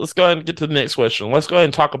 Let's go ahead and get to the next question. Let's go ahead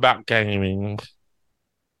and talk about gaming.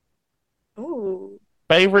 Ooh.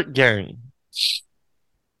 Favorite game.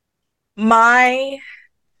 My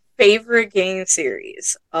favorite game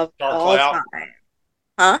series of Dark all Cloud. time.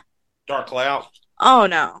 Huh? Dark Cloud. Oh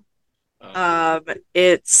no.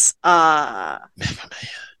 It's Mega Man.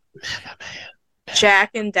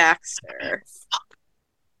 Jak and Daxter.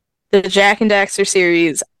 The Jak and Daxter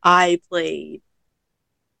series I played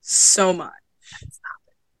so much.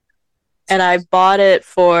 and I bought it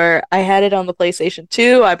for. I had it on the PlayStation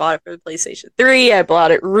 2. I bought it for the PlayStation 3. I bought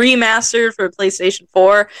it remastered for the PlayStation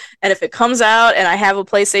 4. And if it comes out and I have a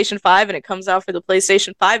PlayStation 5 and it comes out for the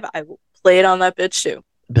PlayStation 5, I will play it on that bitch too.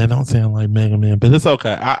 That don't sound like Mega Man, but it's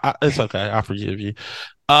okay. It's okay. I forgive you.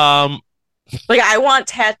 Like, I want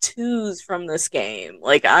tattoos from this game.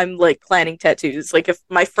 Like, I'm like planning tattoos. Like, if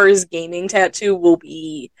my first gaming tattoo will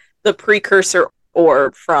be the precursor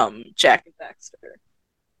orb from Jak and Daxter.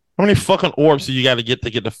 How many fucking orbs do you got to get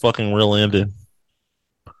the fucking real ending?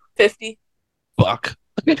 50. Fuck.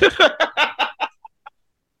 You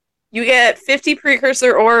get 50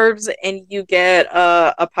 precursor orbs and you get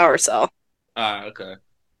a power cell. Okay.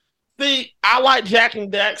 See, I like Jak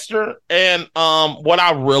and Daxter, and what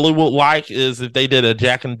I really would like is if they did a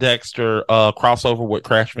Jak and Daxter crossover with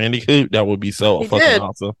Crash Bandicoot. That would be so fucking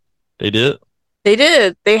awesome. They did. They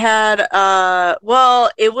did. They had well,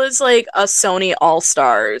 it was like a Sony All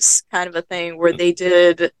Stars kind of a thing where they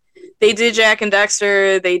did Jak and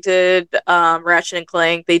Daxter, they did Ratchet and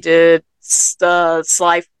Clank, they did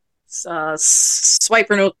Swiper,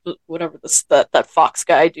 whatever that Fox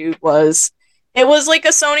guy dude was. It was like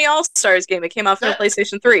a Sony All Stars game. It came out for the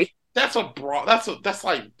PlayStation 3. That's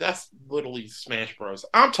literally Smash Bros.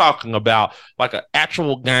 I'm talking about like an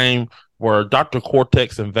actual game where Dr.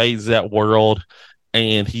 Cortex invades that world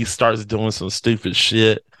and he starts doing some stupid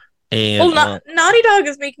shit. And Naughty Dog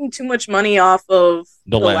is making too much money off of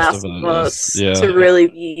The Last of Us to really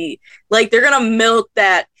be like, they're gonna milk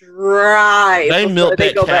that dry. They milk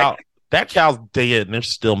that cow. Back. That cow's dead and they're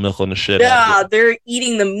still milking the shit out of it. They're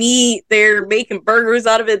eating the meat. They're making burgers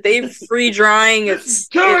out of it. They're free drying. It's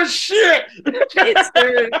good shit.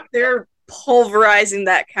 They're pulverizing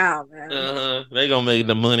that cow, man. They're gonna make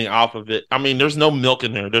the money off of it. I mean, there's no milk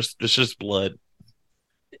in there. It's just blood.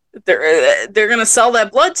 They're gonna sell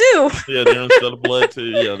that blood too. Yeah, they're gonna sell the blood too.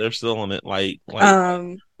 Yeah, they're selling it like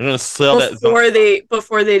they're gonna sell before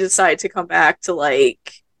they decide to come back to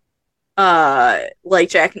like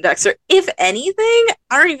Jak and Daxter. If anything,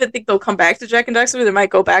 I don't even think they'll come back to Jak and Daxter. They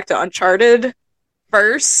might go back to Uncharted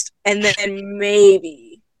first, and then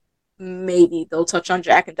maybe they'll touch on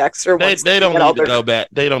Jak and Daxter. They don't need to go back.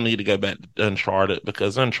 They don't need to go back to Uncharted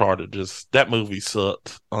because Uncharted that movie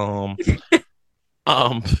sucked. That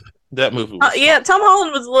movie. Tom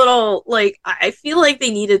Holland was a little like, I feel like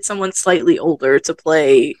they needed someone slightly older to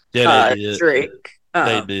play Drake.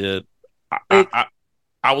 They did.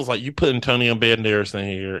 I was like, you put Antonio Banderas in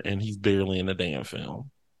here, and he's barely in the damn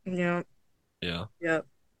film. Yeah. Yeah. Yeah.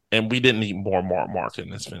 And we didn't need more Mark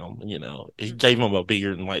in this film. You know, he gave him a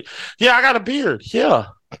beard and like, yeah, I got a beard. Yeah.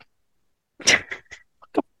 What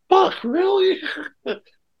the fuck, really? This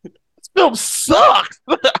film sucks.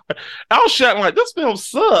 I was shouting like, this film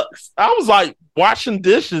sucks. I was like washing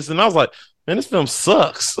dishes, and I was like, man, this film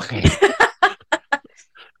sucks.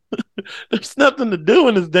 There's nothing to do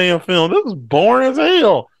in this damn film. This is boring as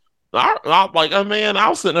hell. I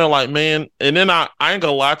was sitting there like, man, and then I ain't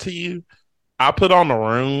gonna lie to you. I put on The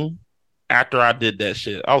Room after I did that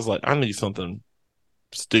shit. I was like, I need something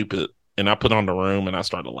stupid, and I put on The Room, and I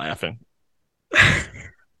started laughing.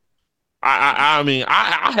 I mean,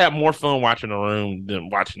 I had more fun watching The Room than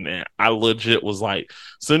watching that. I legit was like,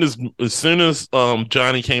 as soon as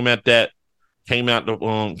Johnny came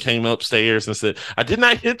upstairs and said, I did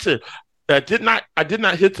not hit her. I did not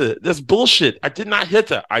hit her. That's bullshit. I did not hit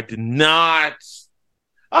her. I did not.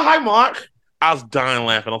 Oh, hi, Mark. I was dying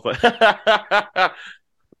laughing. I was like,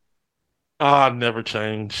 oh, never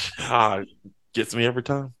change. Oh, gets me every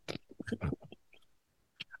time.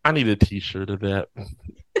 I need a t-shirt of that.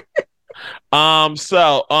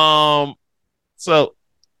 So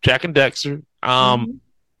Jak and Daxter.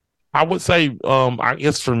 I would say, I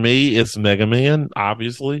guess for me, it's Mega Man,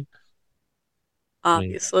 obviously.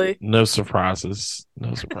 Obviously. I mean, no surprises.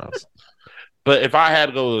 But if I had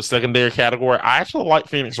to go to a secondary category, I actually like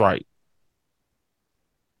Phoenix Wright.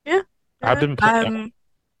 Yeah. I've been putting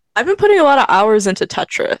a lot of hours into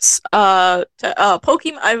Tetris.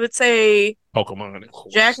 Pokemon, I would say Pokemon.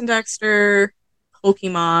 Jak and Daxter,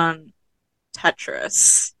 Pokemon,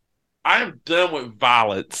 Tetris. I'm done with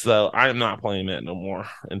Violet, so I am not playing that no more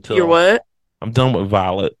until you're what? I'm done with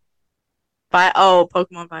Violet.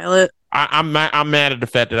 Pokemon Violet. I'm mad at the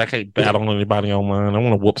fact that I can't battle anybody online. I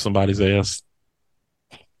want to whoop somebody's ass.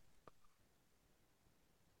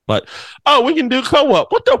 Like, oh, we can do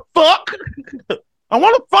co-op. What the fuck? I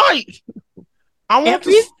want to fight.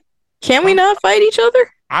 Can we not fight each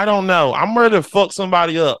other? I don't know. I'm ready to fuck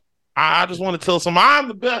somebody up. I just want to tell somebody I'm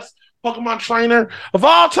the best Pokemon trainer of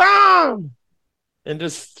all time, and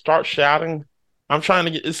just start shouting. I'm trying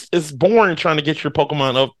to get. It's boring trying to get your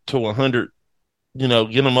Pokemon up to 100 get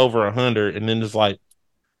them over 100, and then it's like,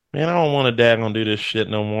 man, I don't want to daggone do this shit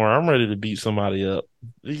no more. I'm ready to beat somebody up.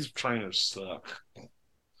 These trainers suck.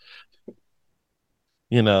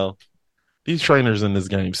 These trainers in this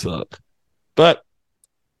game suck. But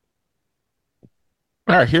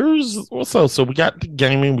all right, here's what's up. So we got the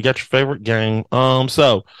gaming, we got your favorite game.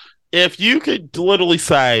 So if you could literally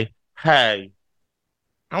say, hey,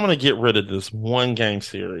 I'm gonna get rid of this one game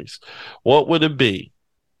series, what would it be?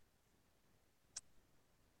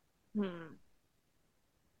 Hmm.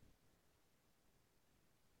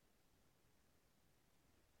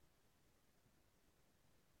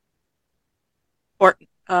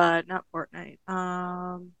 Not Fortnite.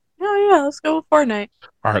 Yeah, let's go with Fortnite.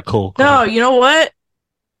 All right, cool. No, you know what?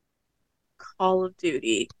 Call of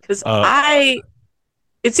Duty. Because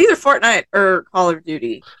it's either Fortnite or Call of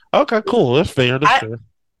Duty. Okay, cool. That's fair. Fair.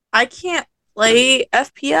 I can't play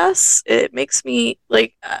FPS. It makes me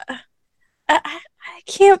like I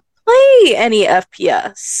can't play any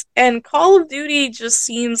FPS. And Call of Duty just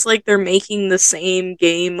seems like they're making the same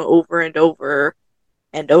game over and over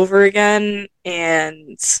and over again,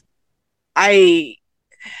 and I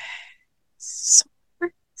so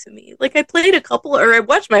hard to me. Like I played a couple, or I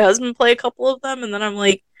watched my husband play a couple of them, and then I'm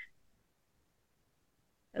like,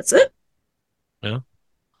 that's it. Yeah.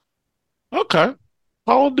 Okay.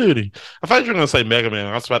 Call of Duty. I thought you were gonna say Mega Man.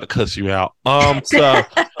 I was about to cuss you out. So,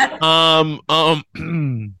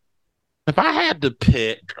 if I had to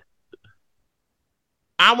pick,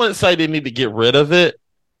 I wouldn't say they need to get rid of it.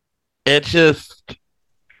 It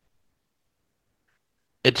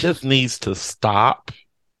just needs to stop.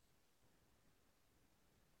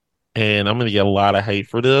 And I'm gonna get a lot of hate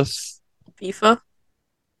for this. FIFA?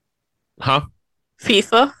 Huh?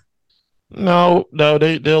 FIFA? No,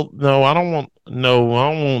 they'll no, I don't want the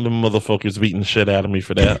motherfuckers beating the shit out of me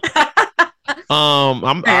for that.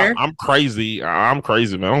 I'm crazy. I'm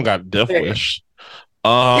crazy, man. I don't got death wish.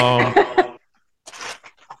 I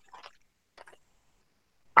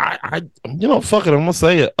fuck it, I'm gonna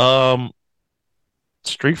say it.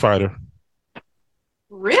 Street Fighter.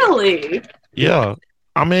 Really? Yeah.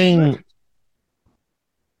 I mean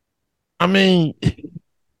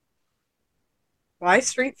why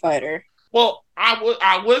Street Fighter? Well,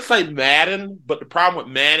 I would say Madden, but the problem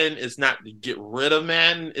with Madden is not to get rid of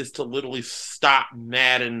Madden, is to literally stop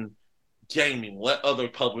Madden gaming. Let other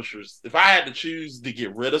publishers. If I had to choose to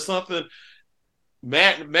get rid of something,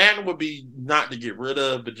 Madden would be not to get rid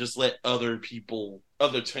of, but just let other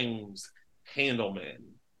teams handle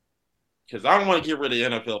Madden. Because I don't want to get rid of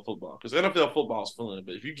NFL football, because NFL football is fun,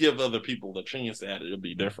 but if you give other people the chance at it, it'll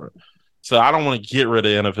be different. So I don't want to get rid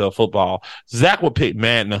of NFL football. Zach would pick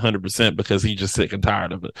Madden 100% because he's just sick and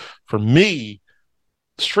tired of it. For me,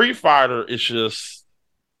 Street Fighter is just,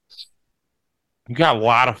 you got a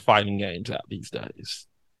lot of fighting games out these days,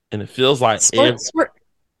 and it feels like sports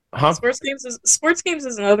games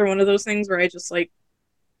is another one of those things where I just like,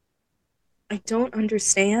 I don't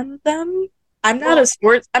understand them. I'm not a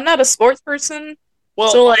sports person.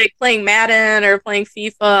 Well, so like playing Madden or playing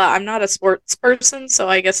FIFA, I'm not a sports person, so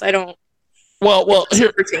I guess I don't. Well,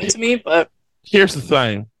 it pertain to me, but here's the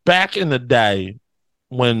thing: back in the day,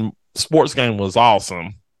 when sports game was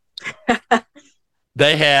awesome,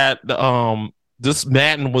 they had this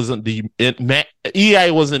Madden wasn't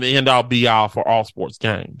EA wasn't the end all be all for all sports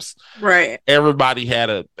games. Right. Everybody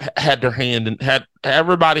had their hand in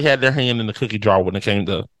the cookie jar when it came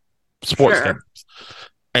to sports games.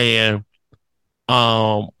 And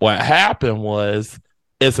what happened was,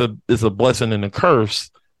 it's a blessing and a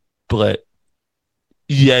curse, but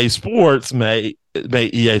EA Sports made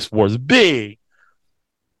EA Sports big,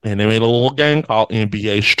 and they made a little game called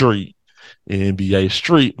NBA Street. NBA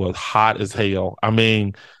Street was hot as hell. I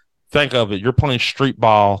mean, think of it. You're playing street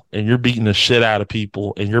ball and you're beating the shit out of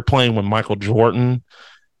people, and you're playing with Michael Jordan,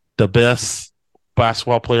 the best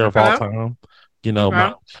basketball player of all time.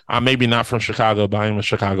 I'm maybe not from Chicago, but I'm a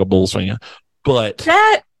Chicago Bulls fan. But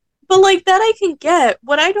like that I can get.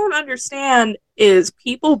 What I don't understand is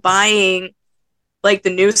people buying like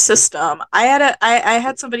the new system. I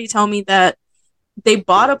had somebody tell me that they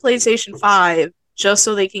bought a PlayStation 5 just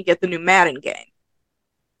so they can get the new Madden game.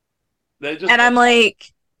 I'm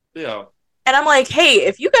like, yeah. And I'm like, hey,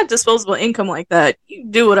 if you got disposable income like that, you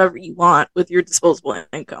do whatever you want with your disposable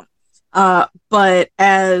income. But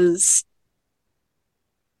as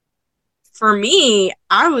for me,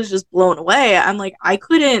 I was just blown away. I'm like, I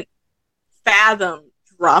couldn't fathom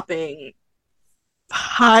dropping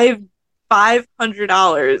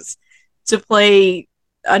 $500 to play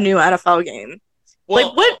a new NFL game.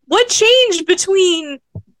 Well, like, what changed between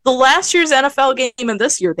the last year's NFL game and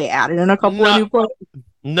this year? They added in a couple of new players.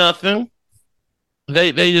 Nothing.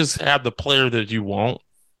 They just have the player that you want.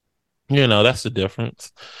 That's the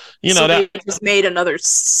difference. So That they just made another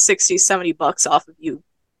 60, $70 off of you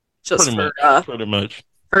just pretty much, pretty much.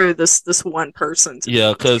 for this one person to Yeah,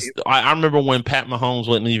 be because I remember when Pat Mahomes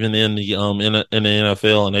wasn't even in the in the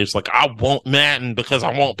NFL, and they was like, I want Madden because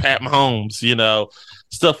I want Pat Mahomes,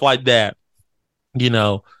 stuff like that. You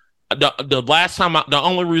know, the last time, the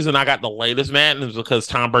only reason I got the latest Madden is because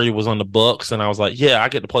Tom Brady was on the Bucks, and I was like, yeah, I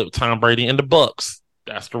get to play with Tom Brady and the Bucks.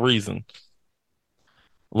 That's the reason.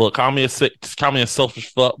 Look, call me a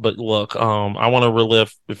selfish fuck, but look, I want to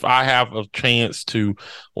relive. If I have a chance to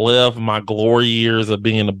live my glory years of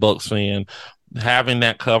being a Bucks fan, having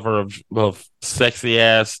that cover of sexy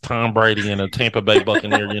ass Tom Brady in a Tampa Bay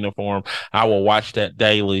Buccaneer uniform, I will watch that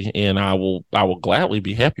daily, and I will gladly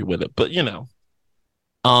be happy with it. But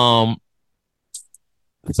um,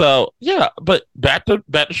 so yeah, but back to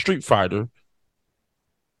Street Fighter.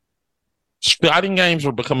 Fighting games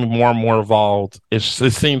are becoming more and more evolved. It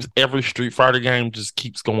seems every Street Fighter game just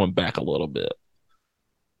keeps going back a little bit,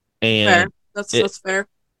 fair. and That's fair.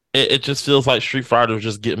 it just feels like Street Fighter is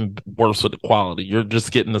just getting worse with the quality. You're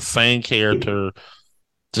just getting the same character,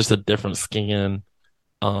 just a different skin.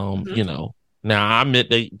 Now I admit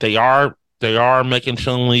they are making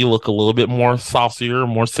Chun Li look a little bit more saucier,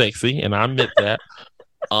 more sexy, and I admit that.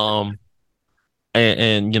 Um,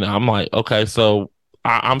 and I'm like, okay, so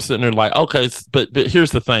I'm sitting there like, okay, but here's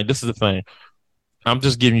the thing. This is the thing. I'm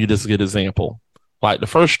just giving you this good example. Like the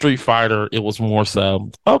first Street Fighter, it was more so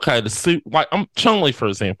okay. The suit, like Chun Li, for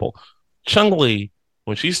example, Chun Li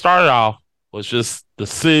when she started off was just the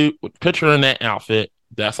suit with picture in that outfit.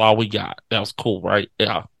 That's all we got. That was cool, right?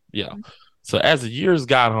 Yeah, yeah. So as the years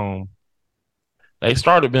got on, they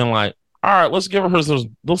started being like, all right, let's give her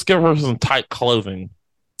some tight clothing.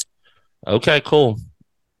 Okay, cool.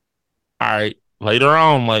 All right. Later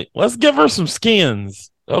on, like, let's give her some skins.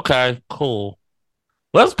 Okay, cool.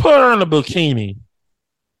 Let's put her in a bikini.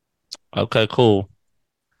 Okay, cool.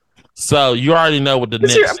 So you already know what the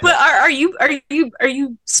next. But are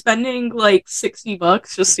you spending like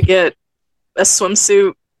 $60 just to get a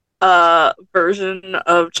swimsuit version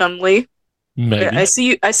of Chun Li? Maybe. I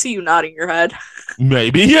see you nodding your head.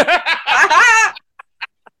 Maybe.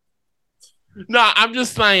 No, I'm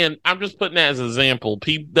just saying. I'm just putting that as an example.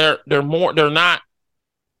 People, they're more. They're not.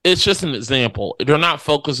 It's just an example. They're not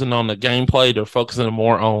focusing on the gameplay. They're focusing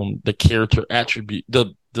more on the character attribute,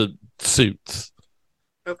 the suits.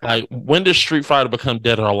 Okay. Like, when does Street Fighter become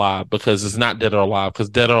Dead or Alive? Because it's not Dead or Alive. Because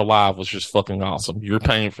Dead or Alive was just fucking awesome. You're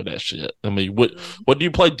paying for that shit. I mean, what do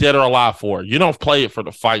you play Dead or Alive for? You don't play it for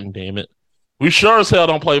the fighting, damn it. We sure as hell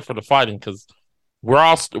don't play it for the fighting because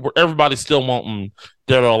everybody's still wanting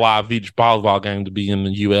Dead or Alive beach volleyball game to be in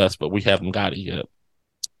the U.S., but we haven't got it yet.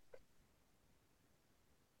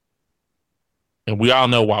 And we all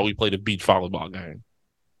know why we play the beach volleyball game.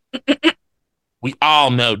 We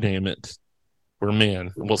all know, damn it. We're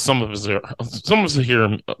men. Well, some of us are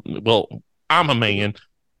here. Well, I'm a man.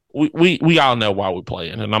 We all know why we play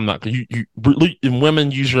it, and I'm not. And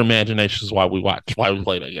women use your imaginations while we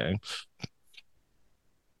play that game.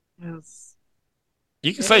 Yes.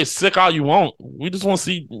 You can say sick all you want. We just want to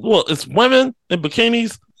see. Well, it's women in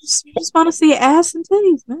bikinis. You just want to see ass and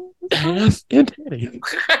titties, man. Ass and titties.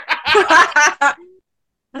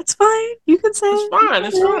 That's fine. You can say it's fine.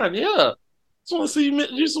 It's fine. Yeah. You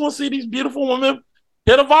just want to see these beautiful women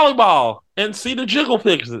hit a volleyball and see the jiggle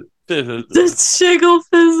physics. The jiggle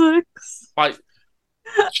physics. Like,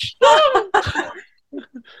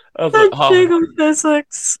 jiggle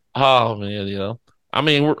physics. Oh man, I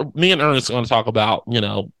mean, me and Ernest are going to talk about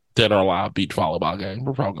Dead or Alive beach volleyball game.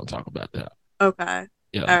 We're probably going to talk about that. Okay.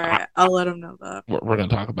 Yeah. All right. I'll let him know that. We're going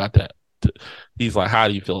to talk about that. He's like, "How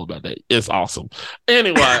do you feel about that?" It's awesome.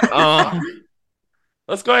 Anyway,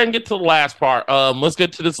 let's go ahead and get to the last part. Let's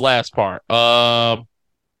get to this last part. All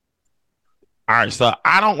right, so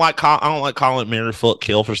I don't like calling it Mary Fuck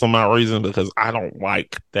Kill for some odd reason because I don't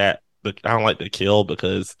like that. I don't like the kill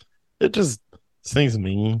because it just seems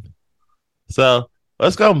mean. So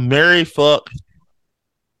let's go Mary Fuck.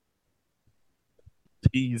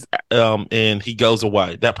 And he goes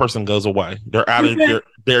away. That person goes away. They're out of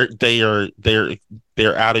they're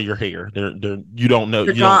out of your hair. They're you don't know.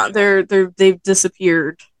 They're not. They've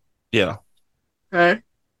disappeared. Yeah. Okay.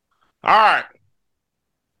 All right.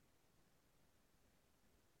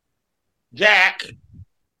 Jack.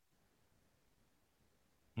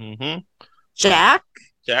 Mm-hmm. Jack?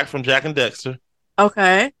 Jack from Jack and Dexter.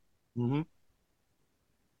 Okay. Mm-hmm.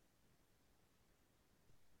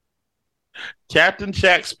 Captain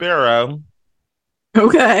Jack Sparrow.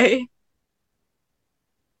 Okay.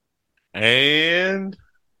 And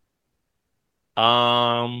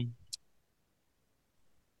Um,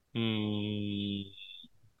 hmm,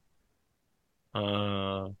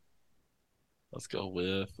 uh, let's go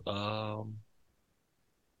with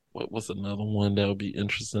what's another one that would be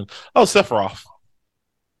interesting? Oh, Sephiroth.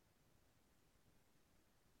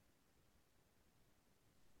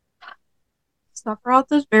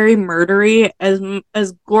 Sephiroth is very murdery.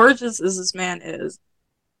 As gorgeous as this man is,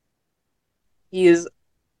 he is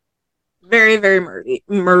very, very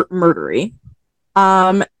murdery.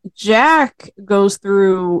 Um, Jack goes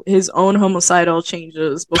through his own homicidal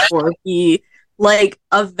changes before he like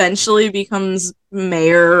eventually becomes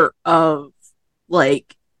mayor of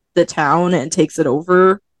like the town and takes it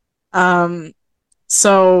over. Um,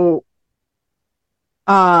 so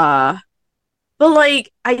uh but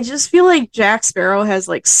like I just feel like Jack Sparrow has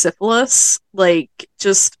like syphilis, like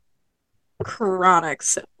just chronic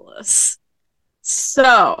syphilis.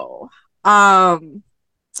 So, um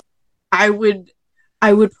I would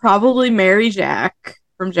I would probably marry Jack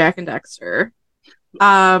from Jack and Dexter.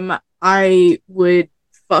 I would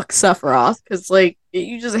fuck Sephiroth because like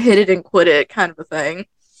you just hit it and quit it kind of a thing.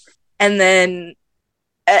 And then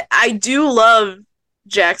I do love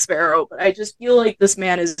Jack Sparrow, but I just feel like this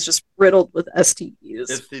man is just riddled with STDs.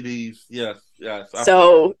 STDs, yes, yes.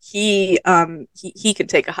 So he can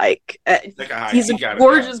take a hike. Take a hike. He's a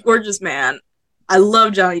gorgeous man. I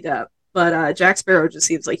love Johnny Depp, but Jack Sparrow just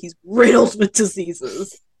seems like he's riddled with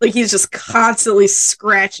diseases. Like he's just constantly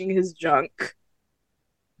scratching his junk.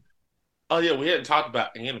 Oh yeah, we hadn't talked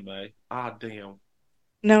about anime. Ah, damn.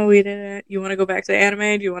 No, we didn't. You want to go back to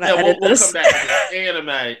anime? Do you want to Yeah, edit we'll this? come back to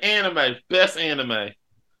that. Anime, best anime.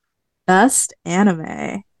 Best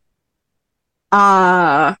anime.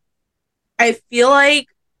 Uh I feel like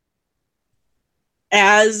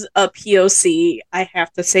as a POC, I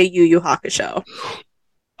have to say Yu Yu Hakusho.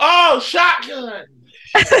 Oh, shotgun.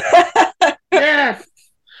 Yes.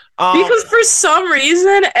 Because for some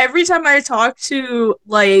reason, every time I talk to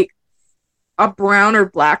like a brown or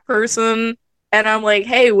black person, and I'm like,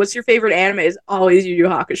 "Hey, what's your favorite anime?" It's always Yu Yu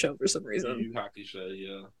Hakusho for some reason. Yu Yu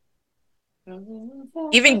Hakusho, yeah.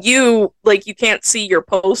 Even you, like, you can't see your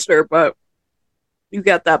poster, but you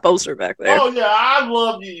got that poster back there. Oh yeah, I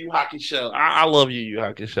love Yu Yu Hakusho. I love Yu Yu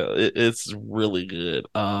Hakusho. It's really good.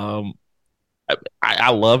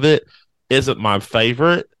 I love it. Is it my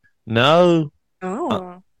favorite? No.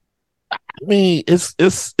 Oh, I mean, it's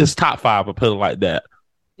top five. I put it like that.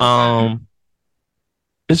 It's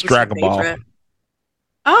what's your Dragon Ball. favorite?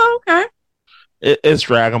 Oh, okay. It's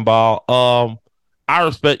Dragon Ball. I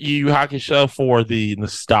respect Yu Yu Hakusho for the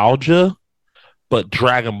nostalgia, but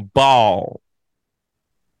Dragon Ball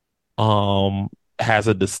um has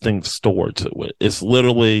a distinct story to it. It's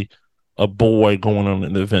literally a boy going on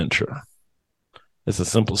an adventure. It's a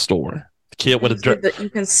simple story. The kid with a You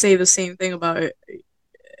can say the same thing about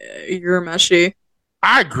Urameshi.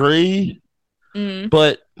 I agree,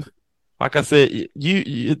 but like I said,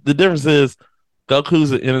 the difference is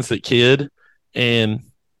Goku's an innocent kid, and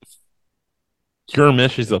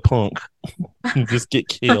Urameshi's a punk. Just get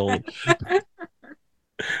killed.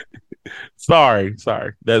 sorry.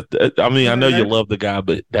 I mean, I know you love the guy,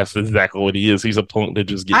 but that's exactly what he is. He's a punk that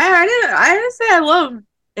just gets. I didn't say I love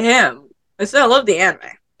him. I said I love the anime.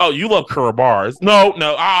 Oh, you love Kurabars? No.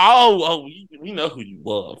 We know who you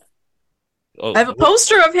love. I have a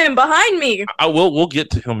poster of him behind me. We'll get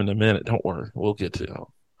to him in a minute. Don't worry, we'll get to him.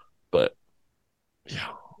 But yeah.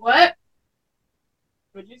 What?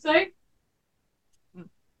 What'd you say?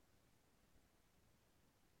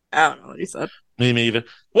 I don't know what he said. Me neither.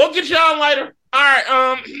 We'll get you on later. All right.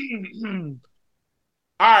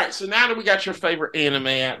 All right. So now that we got your favorite anime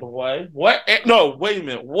out of the way, no, wait a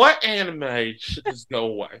minute. What anime should just go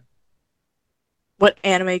away? What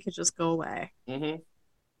anime could just go away? Mm-hmm.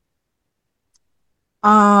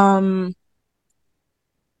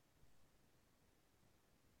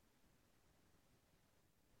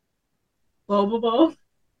 Bobobo.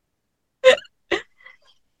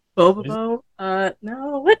 Bobobo.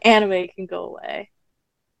 No. What anime can go away?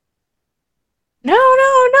 No.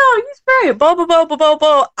 He's right.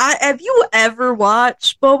 Bobobo. Have you ever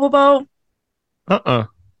watched Bobobo?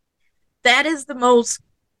 That is the most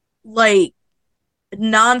like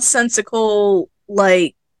nonsensical,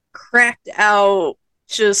 like cracked out,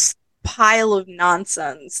 just pile of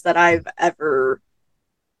nonsense that I've ever.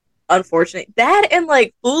 Unfortunately, that and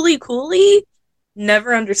like Fooly Cooly,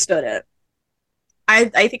 never understood it.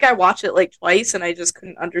 I think I watched it like twice and I just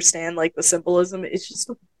couldn't understand like the symbolism. It's just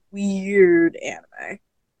a weird anime.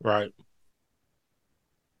 Right.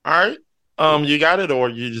 All right. You got it, or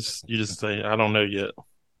you just say I don't know yet.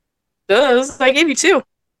 Does I gave you two?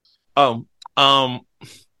 Um,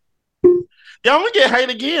 Yeah, I'm gonna get hate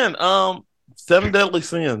again. Seven Deadly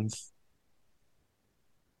Sins.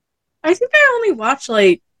 I think I only watched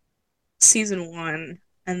like season one,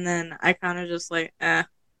 and then I kind of just like, Yeah,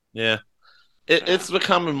 uh. it's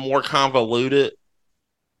becoming more convoluted,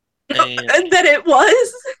 and And then it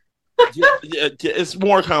was. it's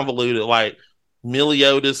more convoluted. Like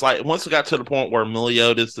Meliodas, like once it got to the point where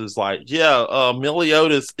Meliodas is like, yeah,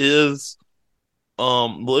 Meliodas is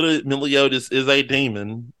Meliodas is a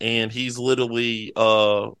demon, and he's literally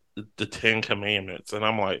the Ten Commandments, and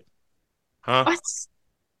I'm like, huh? What?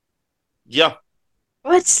 Yeah,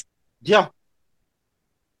 What? yeah.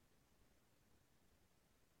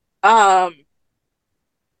 Um.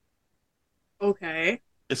 Okay.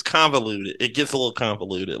 It's convoluted. It gets a little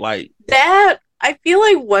convoluted. Like That I feel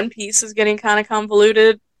like One Piece is getting kind of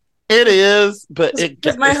convoluted it is, but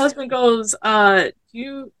because my it's husband goes, do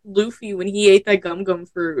you Luffy when he ate that gum gum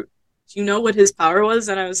fruit? Do you know what his power was?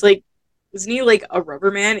 And I was like, wasn't he like a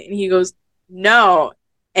rubber man? And he goes, no,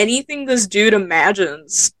 anything this dude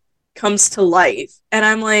imagines comes to life. And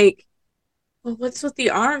I'm like, well, what's with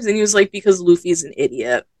the arms? And he was like, because Luffy's an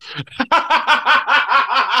idiot,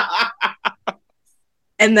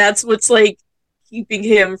 and that's what's like keeping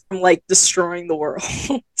him from like destroying the world.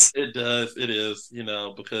 it does. It is,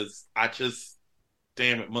 because I just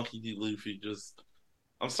damn it, Monkey D. Luffy just.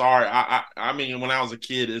 I'm sorry. I mean, when I was a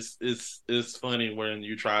kid, it's funny when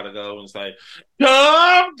you try to go and say,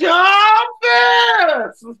 "Come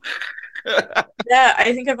this." Yeah,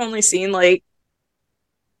 I think I've only seen like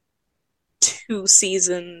two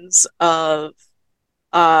seasons of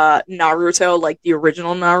Naruto, like the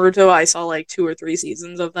original Naruto. I saw like two or three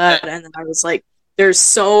seasons of that, and then I was like, there's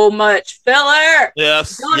so much filler.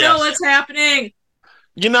 Yes, Don't know yes. what's happening.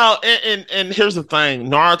 And here's the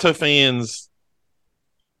thing, Naruto fans,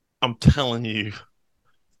 I'm telling you,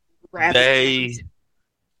 Rabbit they fans.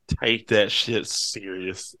 take that shit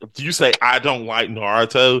serious. If you say I don't like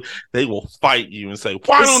Naruto, they will fight you and say,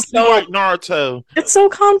 "Why don't you like Naruto?" It's so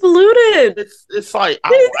convoluted. It's like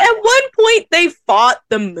At one point they fought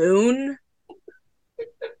the moon,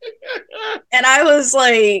 and I was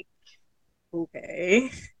like,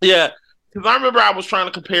 okay. yeah, because I remember I was trying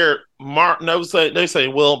to compare. They say,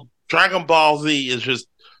 well, Dragon Ball Z is just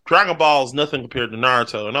Dragon Ball is nothing compared to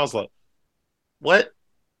Naruto, and I was like, what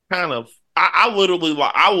kind of? I literally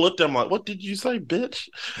like I looked at him like, what did you say, bitch?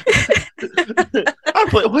 I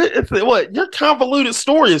was like, what? I said, what? Your convoluted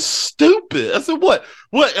story is stupid. I said, what?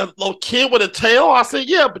 What? A little kid with a tail? I said,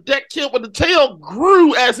 yeah, but that kid with the tail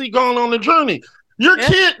grew as he gone on the journey. Your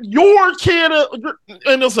kid,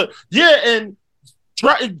 and it's like, yeah, and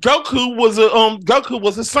Goku was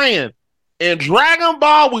a Saiyan. In Dragon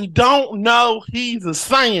Ball, we don't know he's a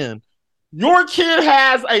Saiyan. Your kid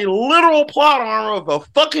has a literal plot armor of a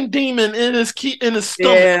fucking demon in his stomach.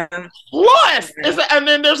 Yeah. Plus, and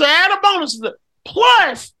then there's an added bonus.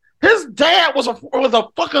 Plus, his dad was a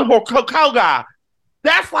fucking Hokage.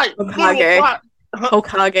 That's like Hokage.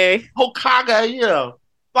 Hokage. Hokage, yeah.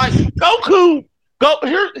 Like Goku.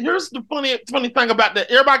 Here's the funny thing about that.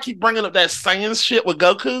 Everybody keep bringing up that Saiyan shit with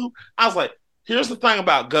Goku. I was like, here's the thing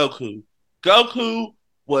about Goku. Goku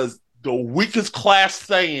was the weakest class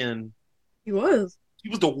Saiyan. He was. He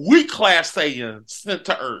was the weak class Saiyan sent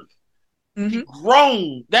to Earth. Mm-hmm. He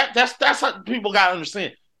grown. That's how people gotta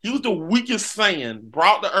understand. He was the weakest Saiyan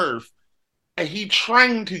brought to Earth, and he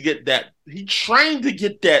trained to get that. He trained to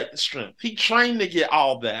get that strength. He trained to get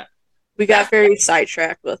all that. We got very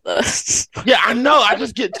sidetracked with us. Yeah, I know. I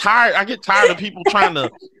just get tired. I get tired of people trying to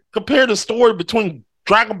compare the story between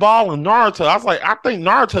Dragon Ball and Naruto. I was like, I think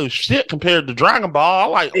Naruto's shit compared to Dragon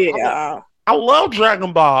Ball. I love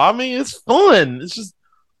Dragon Ball. I mean, it's fun. It's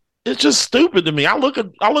just stupid to me. I look at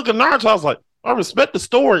Naruto. I was like, I respect the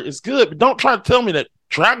story. It's good, but don't try to tell me that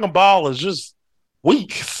Dragon Ball is just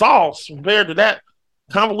weak sauce compared to that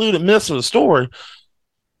convoluted mess of the story.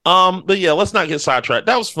 But yeah, let's not get sidetracked.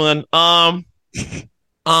 That was fun. Um,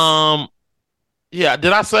 yeah.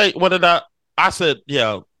 Did I say what did I said?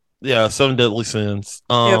 Yeah. Seven Deadly Sins.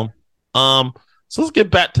 Yep. So let's get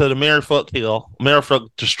back to the Mary Fuck Kill. Mary Fuck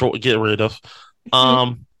Destroy. Get rid of.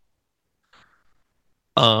 Yoko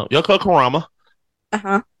Kurama.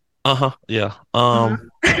 Yeah.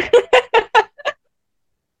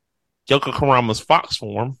 Yoko Kurama's fox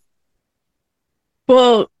form.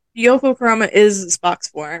 Well, Yoko Kurama is Spock's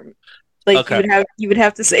form. Like okay. you would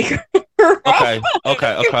have to say Okay.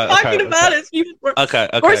 Talking about his human form. Okay.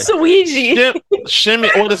 Or Suiji. Shimmy.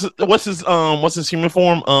 What's his human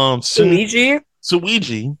form? Suiji.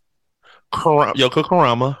 Yoko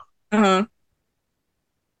Kurama.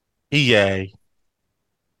 Yay.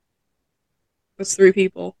 That's three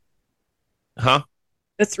people. Huh?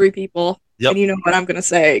 That's 3 people. Yep. And you know what I'm gonna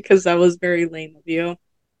say, because that was very lame of you.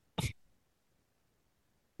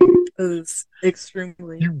 It was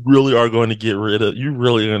extremely. You really are going to get rid of. You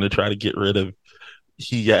really are going to try to get rid of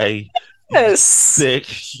Hiei. Yes.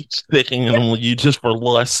 Sticking on you just for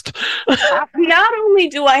lust. Not only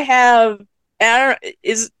do I have, and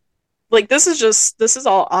is like this is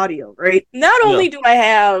all audio, right? Not only do I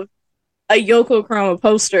have a Yoko Chroma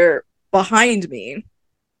poster behind me,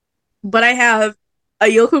 but I have a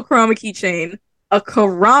Yoko Chroma keychain, a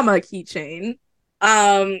Kurama keychain,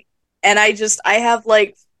 and I have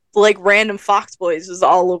like random Fox Boys is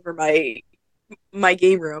all over my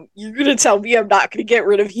game room. You're gonna tell me I'm not gonna get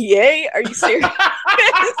rid of Hiei? Are you serious?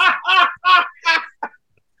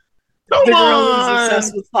 Come the girl on. who's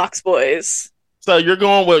obsessed with Fox Boys. So you're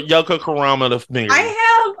going with Yoko Kurama to marry. I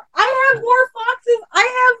have more foxes.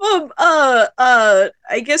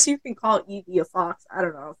 I guess you can call Eevee a fox. I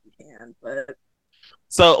don't know if you can, but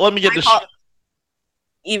so let me get this.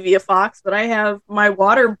 Eevee a fox, but I have my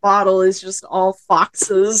water bottle is just all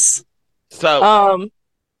foxes. So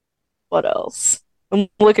what else? I'm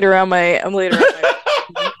looking around my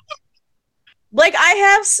like I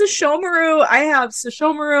have Sesshomaru, I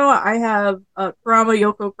have Kurama,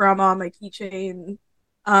 Yoko Kurama on my keychain.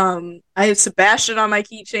 I have Sebastian on my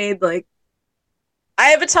keychain. Like, I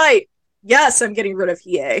have a type. Yes, I'm getting rid of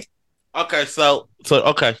Hiei. Okay, so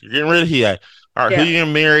okay, you're getting rid of Hiei. All right, who you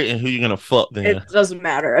gonna marry and who you gonna fuck then? It doesn't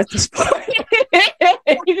matter at this point.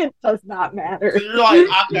 It does not matter. So you're like,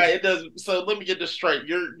 okay, it doesn't. So let me get this straight.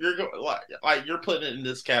 You're like you're putting it in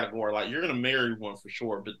this category. Like you're gonna marry one for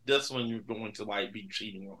sure, but this one you're going to like be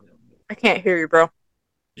cheating on him. I can't hear you, bro.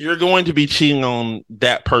 You're going to be cheating on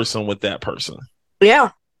that person with that person.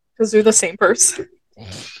 Yeah, because they're the same person.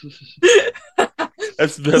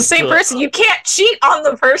 That's the same person. You can't cheat on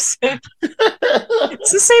the person.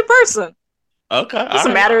 It's the same person. Okay,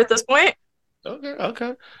 doesn't matter at this point.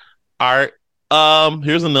 Okay. All right.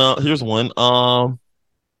 Here's one. All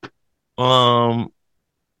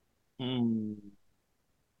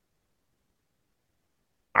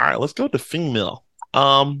right, let's go to female.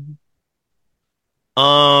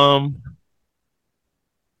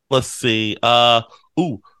 Let's see.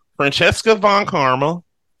 Francesca Von Karma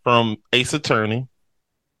from Ace Attorney.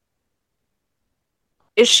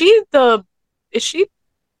 Is she?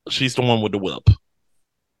 She's the one with the whip.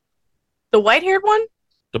 The white-haired one?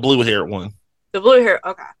 The blue-haired one. The blue hair.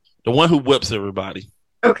 Okay. The one who whips everybody.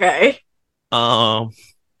 Okay. Do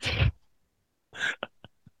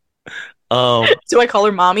I call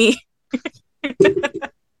her mommy?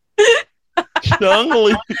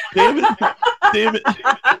 Chun-Li. Damn it.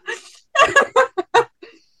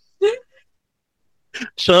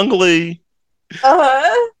 Chun-Li.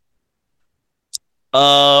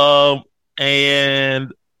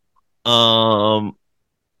 And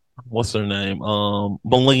what's her name?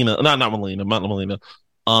 Melina. Not Melina. Not Melina.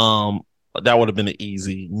 That would have been an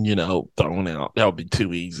easy, thrown out. That would be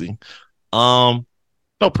too easy. No,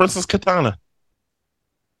 Princess Katana.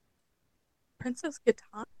 Princess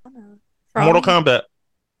Katana. From Mortal Kombat.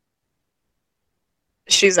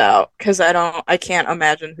 She's out because I can't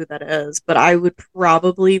imagine who that is. But I would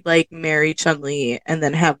probably like marry Chun-Li and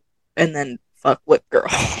then fuck Whip Girl.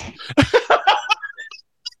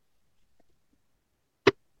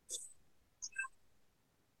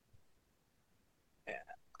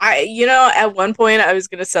 At one point I was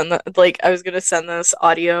gonna send this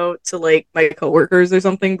audio to like my coworkers or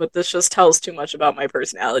something, but this just tells too much about my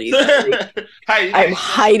personality. I'm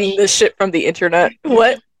hiding this shit from the internet.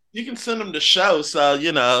 What? You can send them to show, so all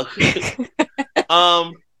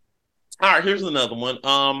right, here's another one.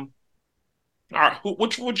 All right,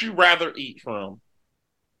 which would you rather eat from?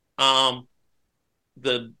 The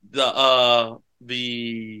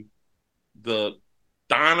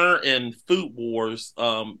Diner and Food Wars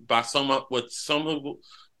by Soma with Soma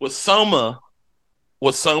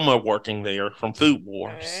working there from Food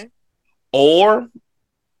Wars. Okay. Or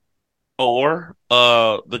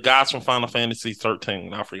the guys from Final Fantasy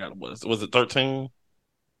 13. I forgot what it was. Was it 13?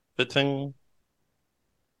 15?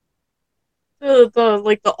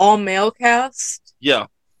 The all male cast? Yeah. I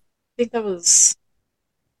think that was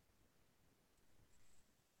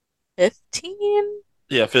 15?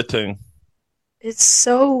 Yeah, 15. It's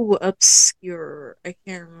so obscure. I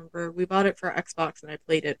can't remember. We bought it for Xbox and I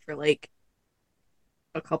played it for like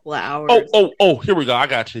a couple of hours. Oh, here we go. I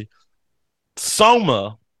got you.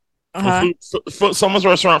 Soma. Soma's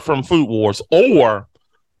restaurant from Food Wars. Or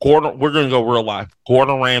Gordon, we're going to go real life.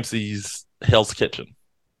 Gordon Ramsay's Hell's Kitchen.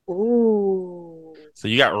 Ooh. So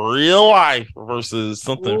you got real life versus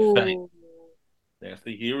something fake. Yeah,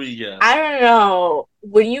 see, here we go. I don't know.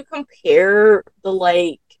 when you compare the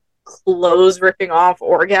like clothes ripping off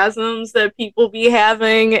orgasms that people be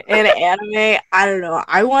having in anime, I don't know.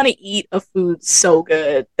 I want to eat a food so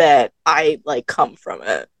good that I like come from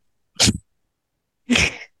it.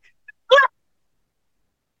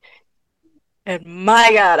 And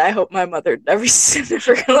my God, I hope my mother never listens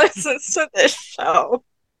to this show.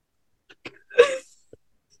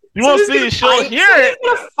 You want to see it? She'll hear it.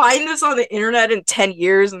 They're gonna find this on the internet in 10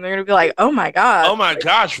 years, and they're gonna be like, "Oh my God! Oh my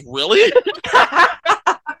gosh, really?"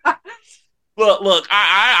 But look,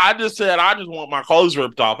 I just said I just want my clothes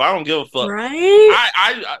ripped off. I don't give a fuck. Right?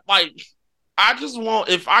 I like. I just want,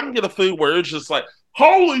 if I can get a food where it's just like,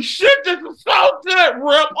 holy shit, this is so good,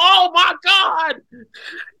 Rip. Oh my God,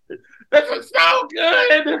 this is so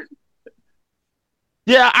good.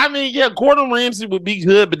 Yeah, I mean, yeah, Gordon Ramsay would be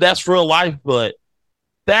good, but that's real life. But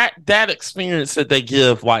that experience that they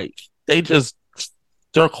give, like, they just,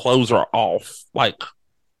 their clothes are off. Like,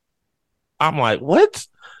 I'm like, what?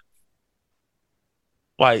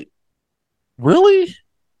 Like, really?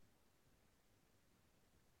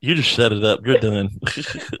 You just shut it up. You're done.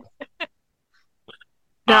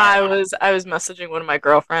 No, I was messaging one of my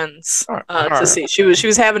girlfriends All to right. see she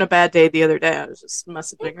was having a bad day the other day. I was just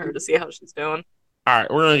messaging her to see how she's doing. All right,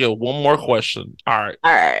 we're gonna get one more question. All right,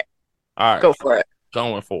 All right, go for it.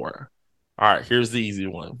 going for it. All right, here's the easy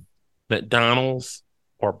one: McDonald's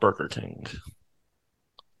or Burger King.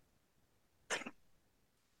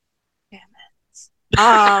 Damn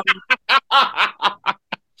it.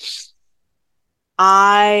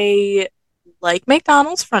 I like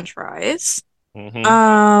McDonald's French fries.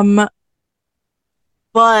 Mm-hmm.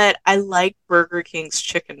 But I like Burger King's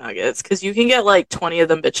chicken nuggets because you can get like 20 of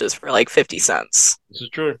them bitches for like 50 cents. This is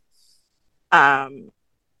true. Um,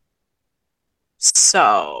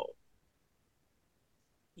 so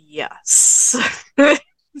yes. This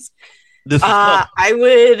is tough. I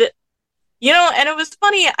would, and it was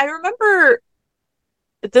funny. I remember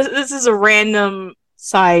this is a random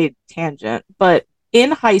side tangent, but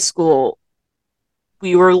in high school,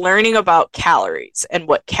 we were learning about calories and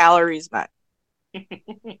what calories meant.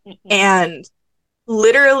 And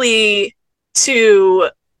literally, to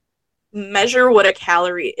measure what a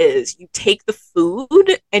calorie is, you take the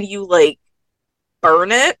food and you like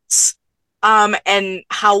burn it. And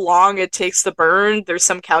how long it takes to burn, there's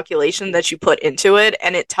some calculation that you put into it,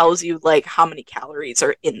 and it tells you like how many calories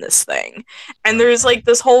are in this thing. And there's like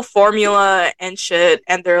this whole formula and shit,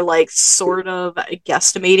 and they're like sort of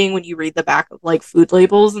guesstimating when you read the back of like food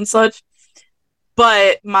labels and such.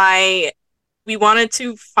 But we wanted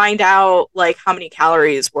to find out like how many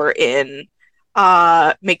calories were in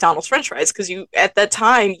McDonald's French fries, because you at that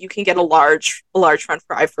time you can get a large French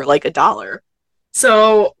fry for like $1.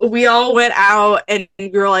 So we all went out and we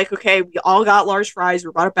were like, okay, we all got large fries.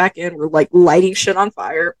 We brought it back in. We're like lighting shit on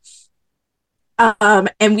fire.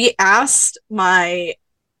 And we asked we're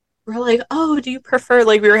like, oh, do you prefer,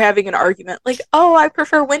 like, we were having an argument, like, oh, I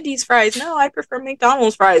prefer Wendy's fries. No, I prefer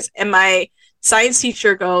McDonald's fries. And my science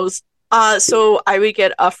teacher goes, so I would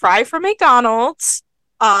get a fry from McDonald's,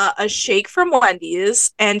 a shake from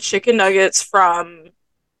Wendy's, and chicken nuggets from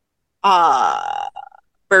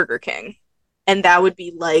Burger King. And that would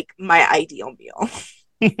be like my ideal meal.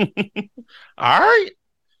 All right.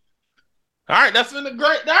 All right, that's been a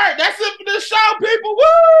great. All right, that's it for this show, people.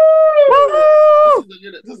 Woo!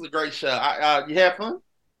 This is a great show. You had fun?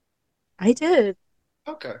 I did.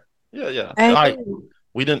 Okay. Yeah.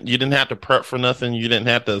 You didn't have to prep for nothing. You didn't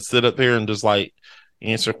have to sit up here and just like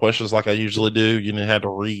answer questions like I usually do. You didn't have to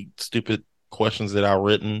read stupid questions that I've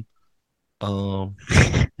written.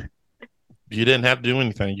 You didn't have to do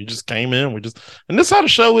anything. You just came in. And this is how the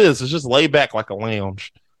show is. It's just laid back like a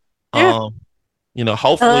lounge. Yeah.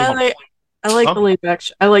 Hopefully. I like the laid back.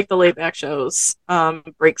 I like the laid back shows.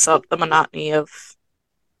 Breaks up the monotony of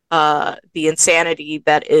the insanity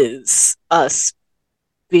that is us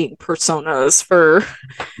being personas for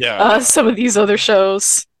some of these other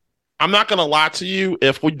shows. I'm not gonna lie to you.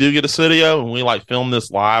 If we do get a studio and we like film this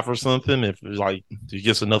live or something, if like it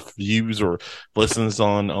gets enough views or listens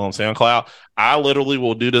on SoundCloud, I literally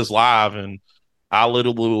will do this live, and I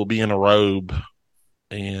literally will be in a robe,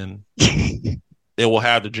 and it will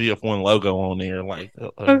have the GF1 logo on there. Like,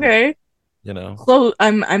 okay, clothes.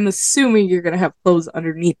 I'm assuming you're gonna have clothes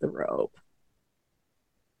underneath the robe.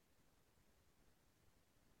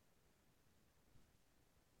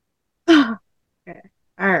 Okay.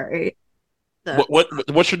 All right.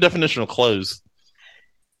 What's your definition of clothes?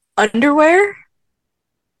 Underwear?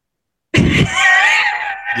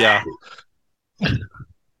 Yeah.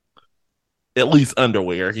 At least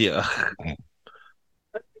underwear, yeah.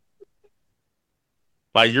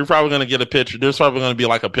 Like, you're probably going to get a picture. There's probably going to be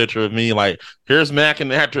like a picture of me. Like, here's Mac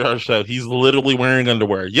and after our show. He's literally wearing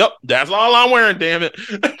underwear. Yep, that's all I'm wearing, damn it.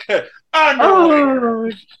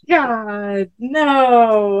 Oh, God,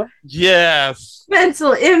 no. Yes.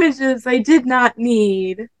 Mental images I did not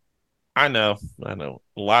need. I know. A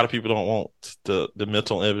lot of people don't want the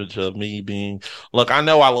mental image of me being. Look, I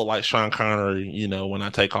know I look like Sean Connery, when I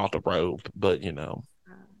take off the robe, but Okay.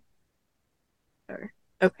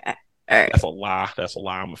 All right. That's a lie.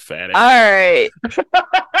 I'm a fatty. All right.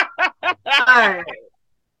 All right.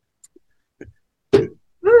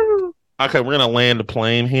 Woo. Okay, we're gonna land the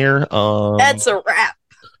plane here. That's a wrap.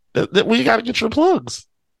 We got to get your plugs.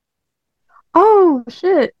 Oh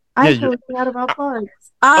shit! I totally forgot about plugs.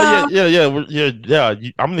 Yeah.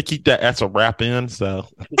 I'm gonna keep that as a wrap in. So.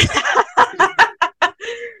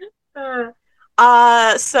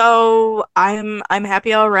 So I'm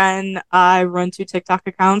Happy Hour Ren. I run 2 TikTok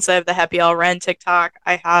accounts. I have the Happy Hour Ren TikTok.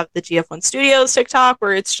 I have the GF1 Studios TikTok,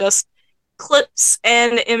 where it's just clips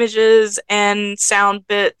and images and sound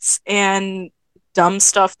bits and dumb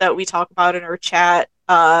stuff that we talk about in our chat.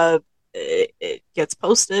 It gets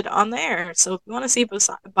posted on there. So if you want to see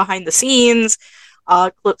behind the scenes,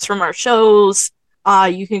 clips from our shows,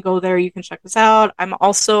 you can go there. You can check us out. I'm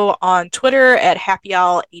also on Twitter at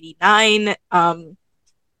HappyOwl89.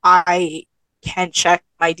 I can check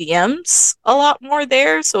my DMs a lot more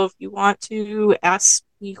there. So if you want to ask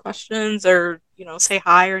me questions or say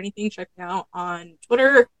hi or anything, check me out on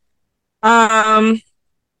Twitter. I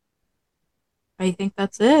think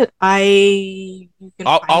that's it. You can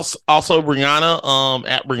also Brianna,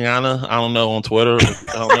 at Brianna. I don't know on Twitter.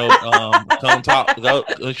 I don't know. Come talk.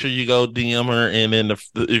 Make sure you go DM her, and then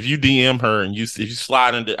if you DM her and if you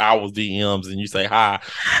slide into our DMs and you say hi,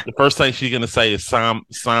 the first thing she's gonna say is sign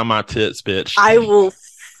my tits, bitch. I will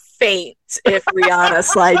faint if Rihanna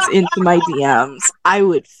slides into my DMs. I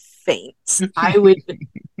would faint. I would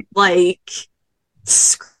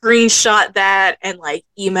screenshot that and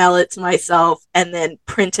email it to myself and then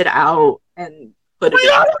print it out and put it in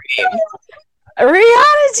the frame.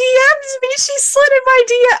 Rihanna DMs me. She slid in my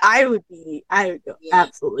DM. I would go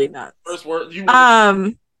absolutely nuts. First word you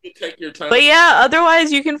take your time. But yeah,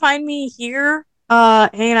 otherwise you can find me here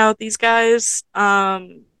hanging out with these guys.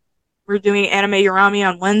 We're doing Anime Urami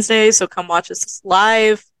on Wednesday, so come watch us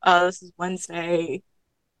live. This is Wednesday.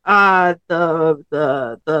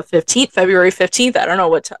 The 15th, February 15th. I don't know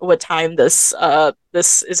what time this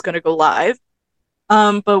is going to go live.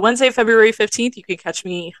 But Wednesday, February 15th, you can catch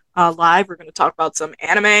me live. We're going to talk about some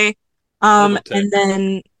anime. And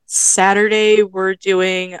then Saturday we're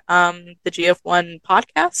doing the GF1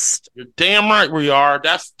 podcast. You're damn right we are.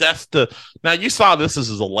 That's now you saw this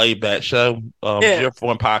is a laid back show.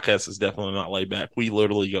 GF1 podcast is definitely not laid back. We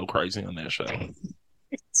literally go crazy on that show. Me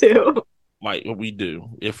too. Like we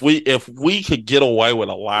do. If we could get away with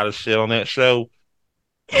a lot of shit on that show,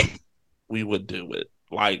 we would do it.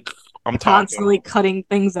 Like I'm constantly cutting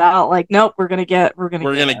things out. Like, nope, we're gonna get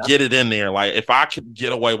it in there. Like if I could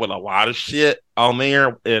get away with a lot of shit on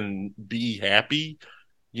there and be happy,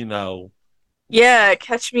 Yeah,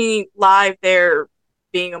 catch me live there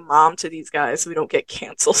being a mom to these guys so we don't get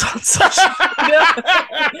canceled on social media.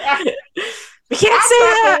 We can't say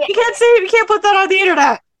that. We can't put that on the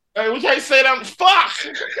internet. Hey, we can't say that. Fuck.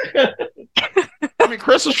 I mean,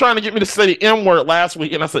 Chris was trying to get me to say the M word last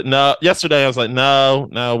week, and I said no. Yesterday, I was like, no,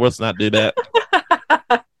 let's not do that.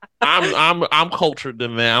 I'm cultured,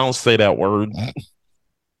 man. I don't say that word.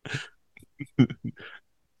 I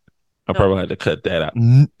probably had to cut that out.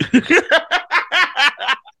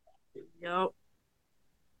 Yep.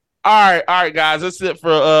 All right, guys. That's it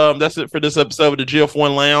for this episode of the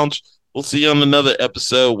GF1 Lounge. We'll see you on another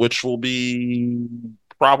episode, which will be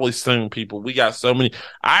probably soon, people. We got so many.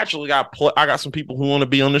 I got some people who want to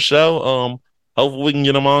be on the show. Hopefully we can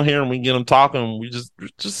get them on here and we can get them talking. We just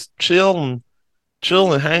chill and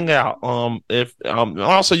hang out.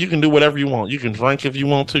 Also you can do whatever you want. You can drink if you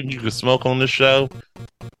want to. You can smoke on this show.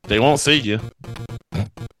 They won't see you.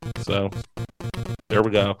 So there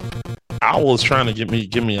we go. Owl is trying to give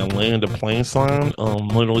me a land of plane sign.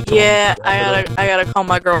 Literally. Yeah, I gotta call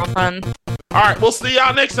my girlfriend. All right, we'll see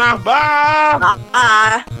y'all next time. Bye.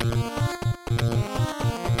 Bye.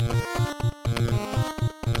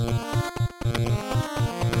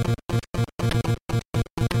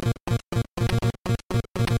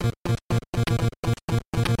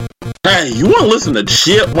 Hey, you want to listen to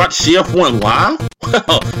watch GF1 live?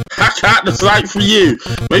 Well, I got the site for you.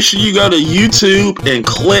 Make sure you go to YouTube and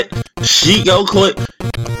click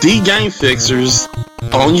The Game Fixers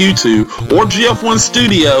on YouTube or GF1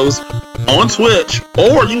 Studios on Twitch,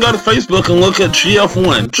 or you can go to Facebook and look at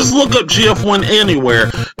GF1. Just look up GF1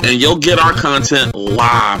 anywhere, and you'll get our content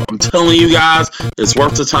live. I'm telling you guys, it's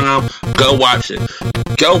worth the time. Go watch it.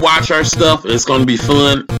 Go watch our stuff. It's going to be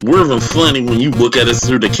fun. We're even funny when you look at us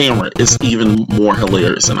through the camera. It's even more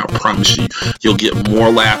hilarious, and I promise you, you'll get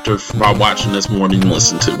more laughter by watching this more than you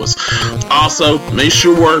listen to us. Also, make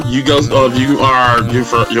sure you go.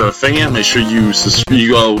 If you're a fan, make sure you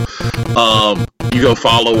go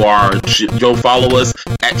follow us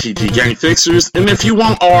at GG Game Fixers. And if you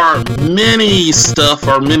want our mini stuff,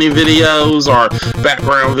 our mini videos, our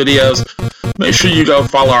background videos, make sure you go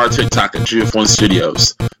follow our TikTok at GF1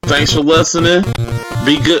 Studios. Thanks for listening.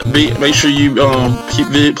 Be good. Make sure you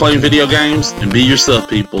keep playing video games and be yourself,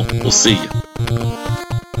 people. We'll see you.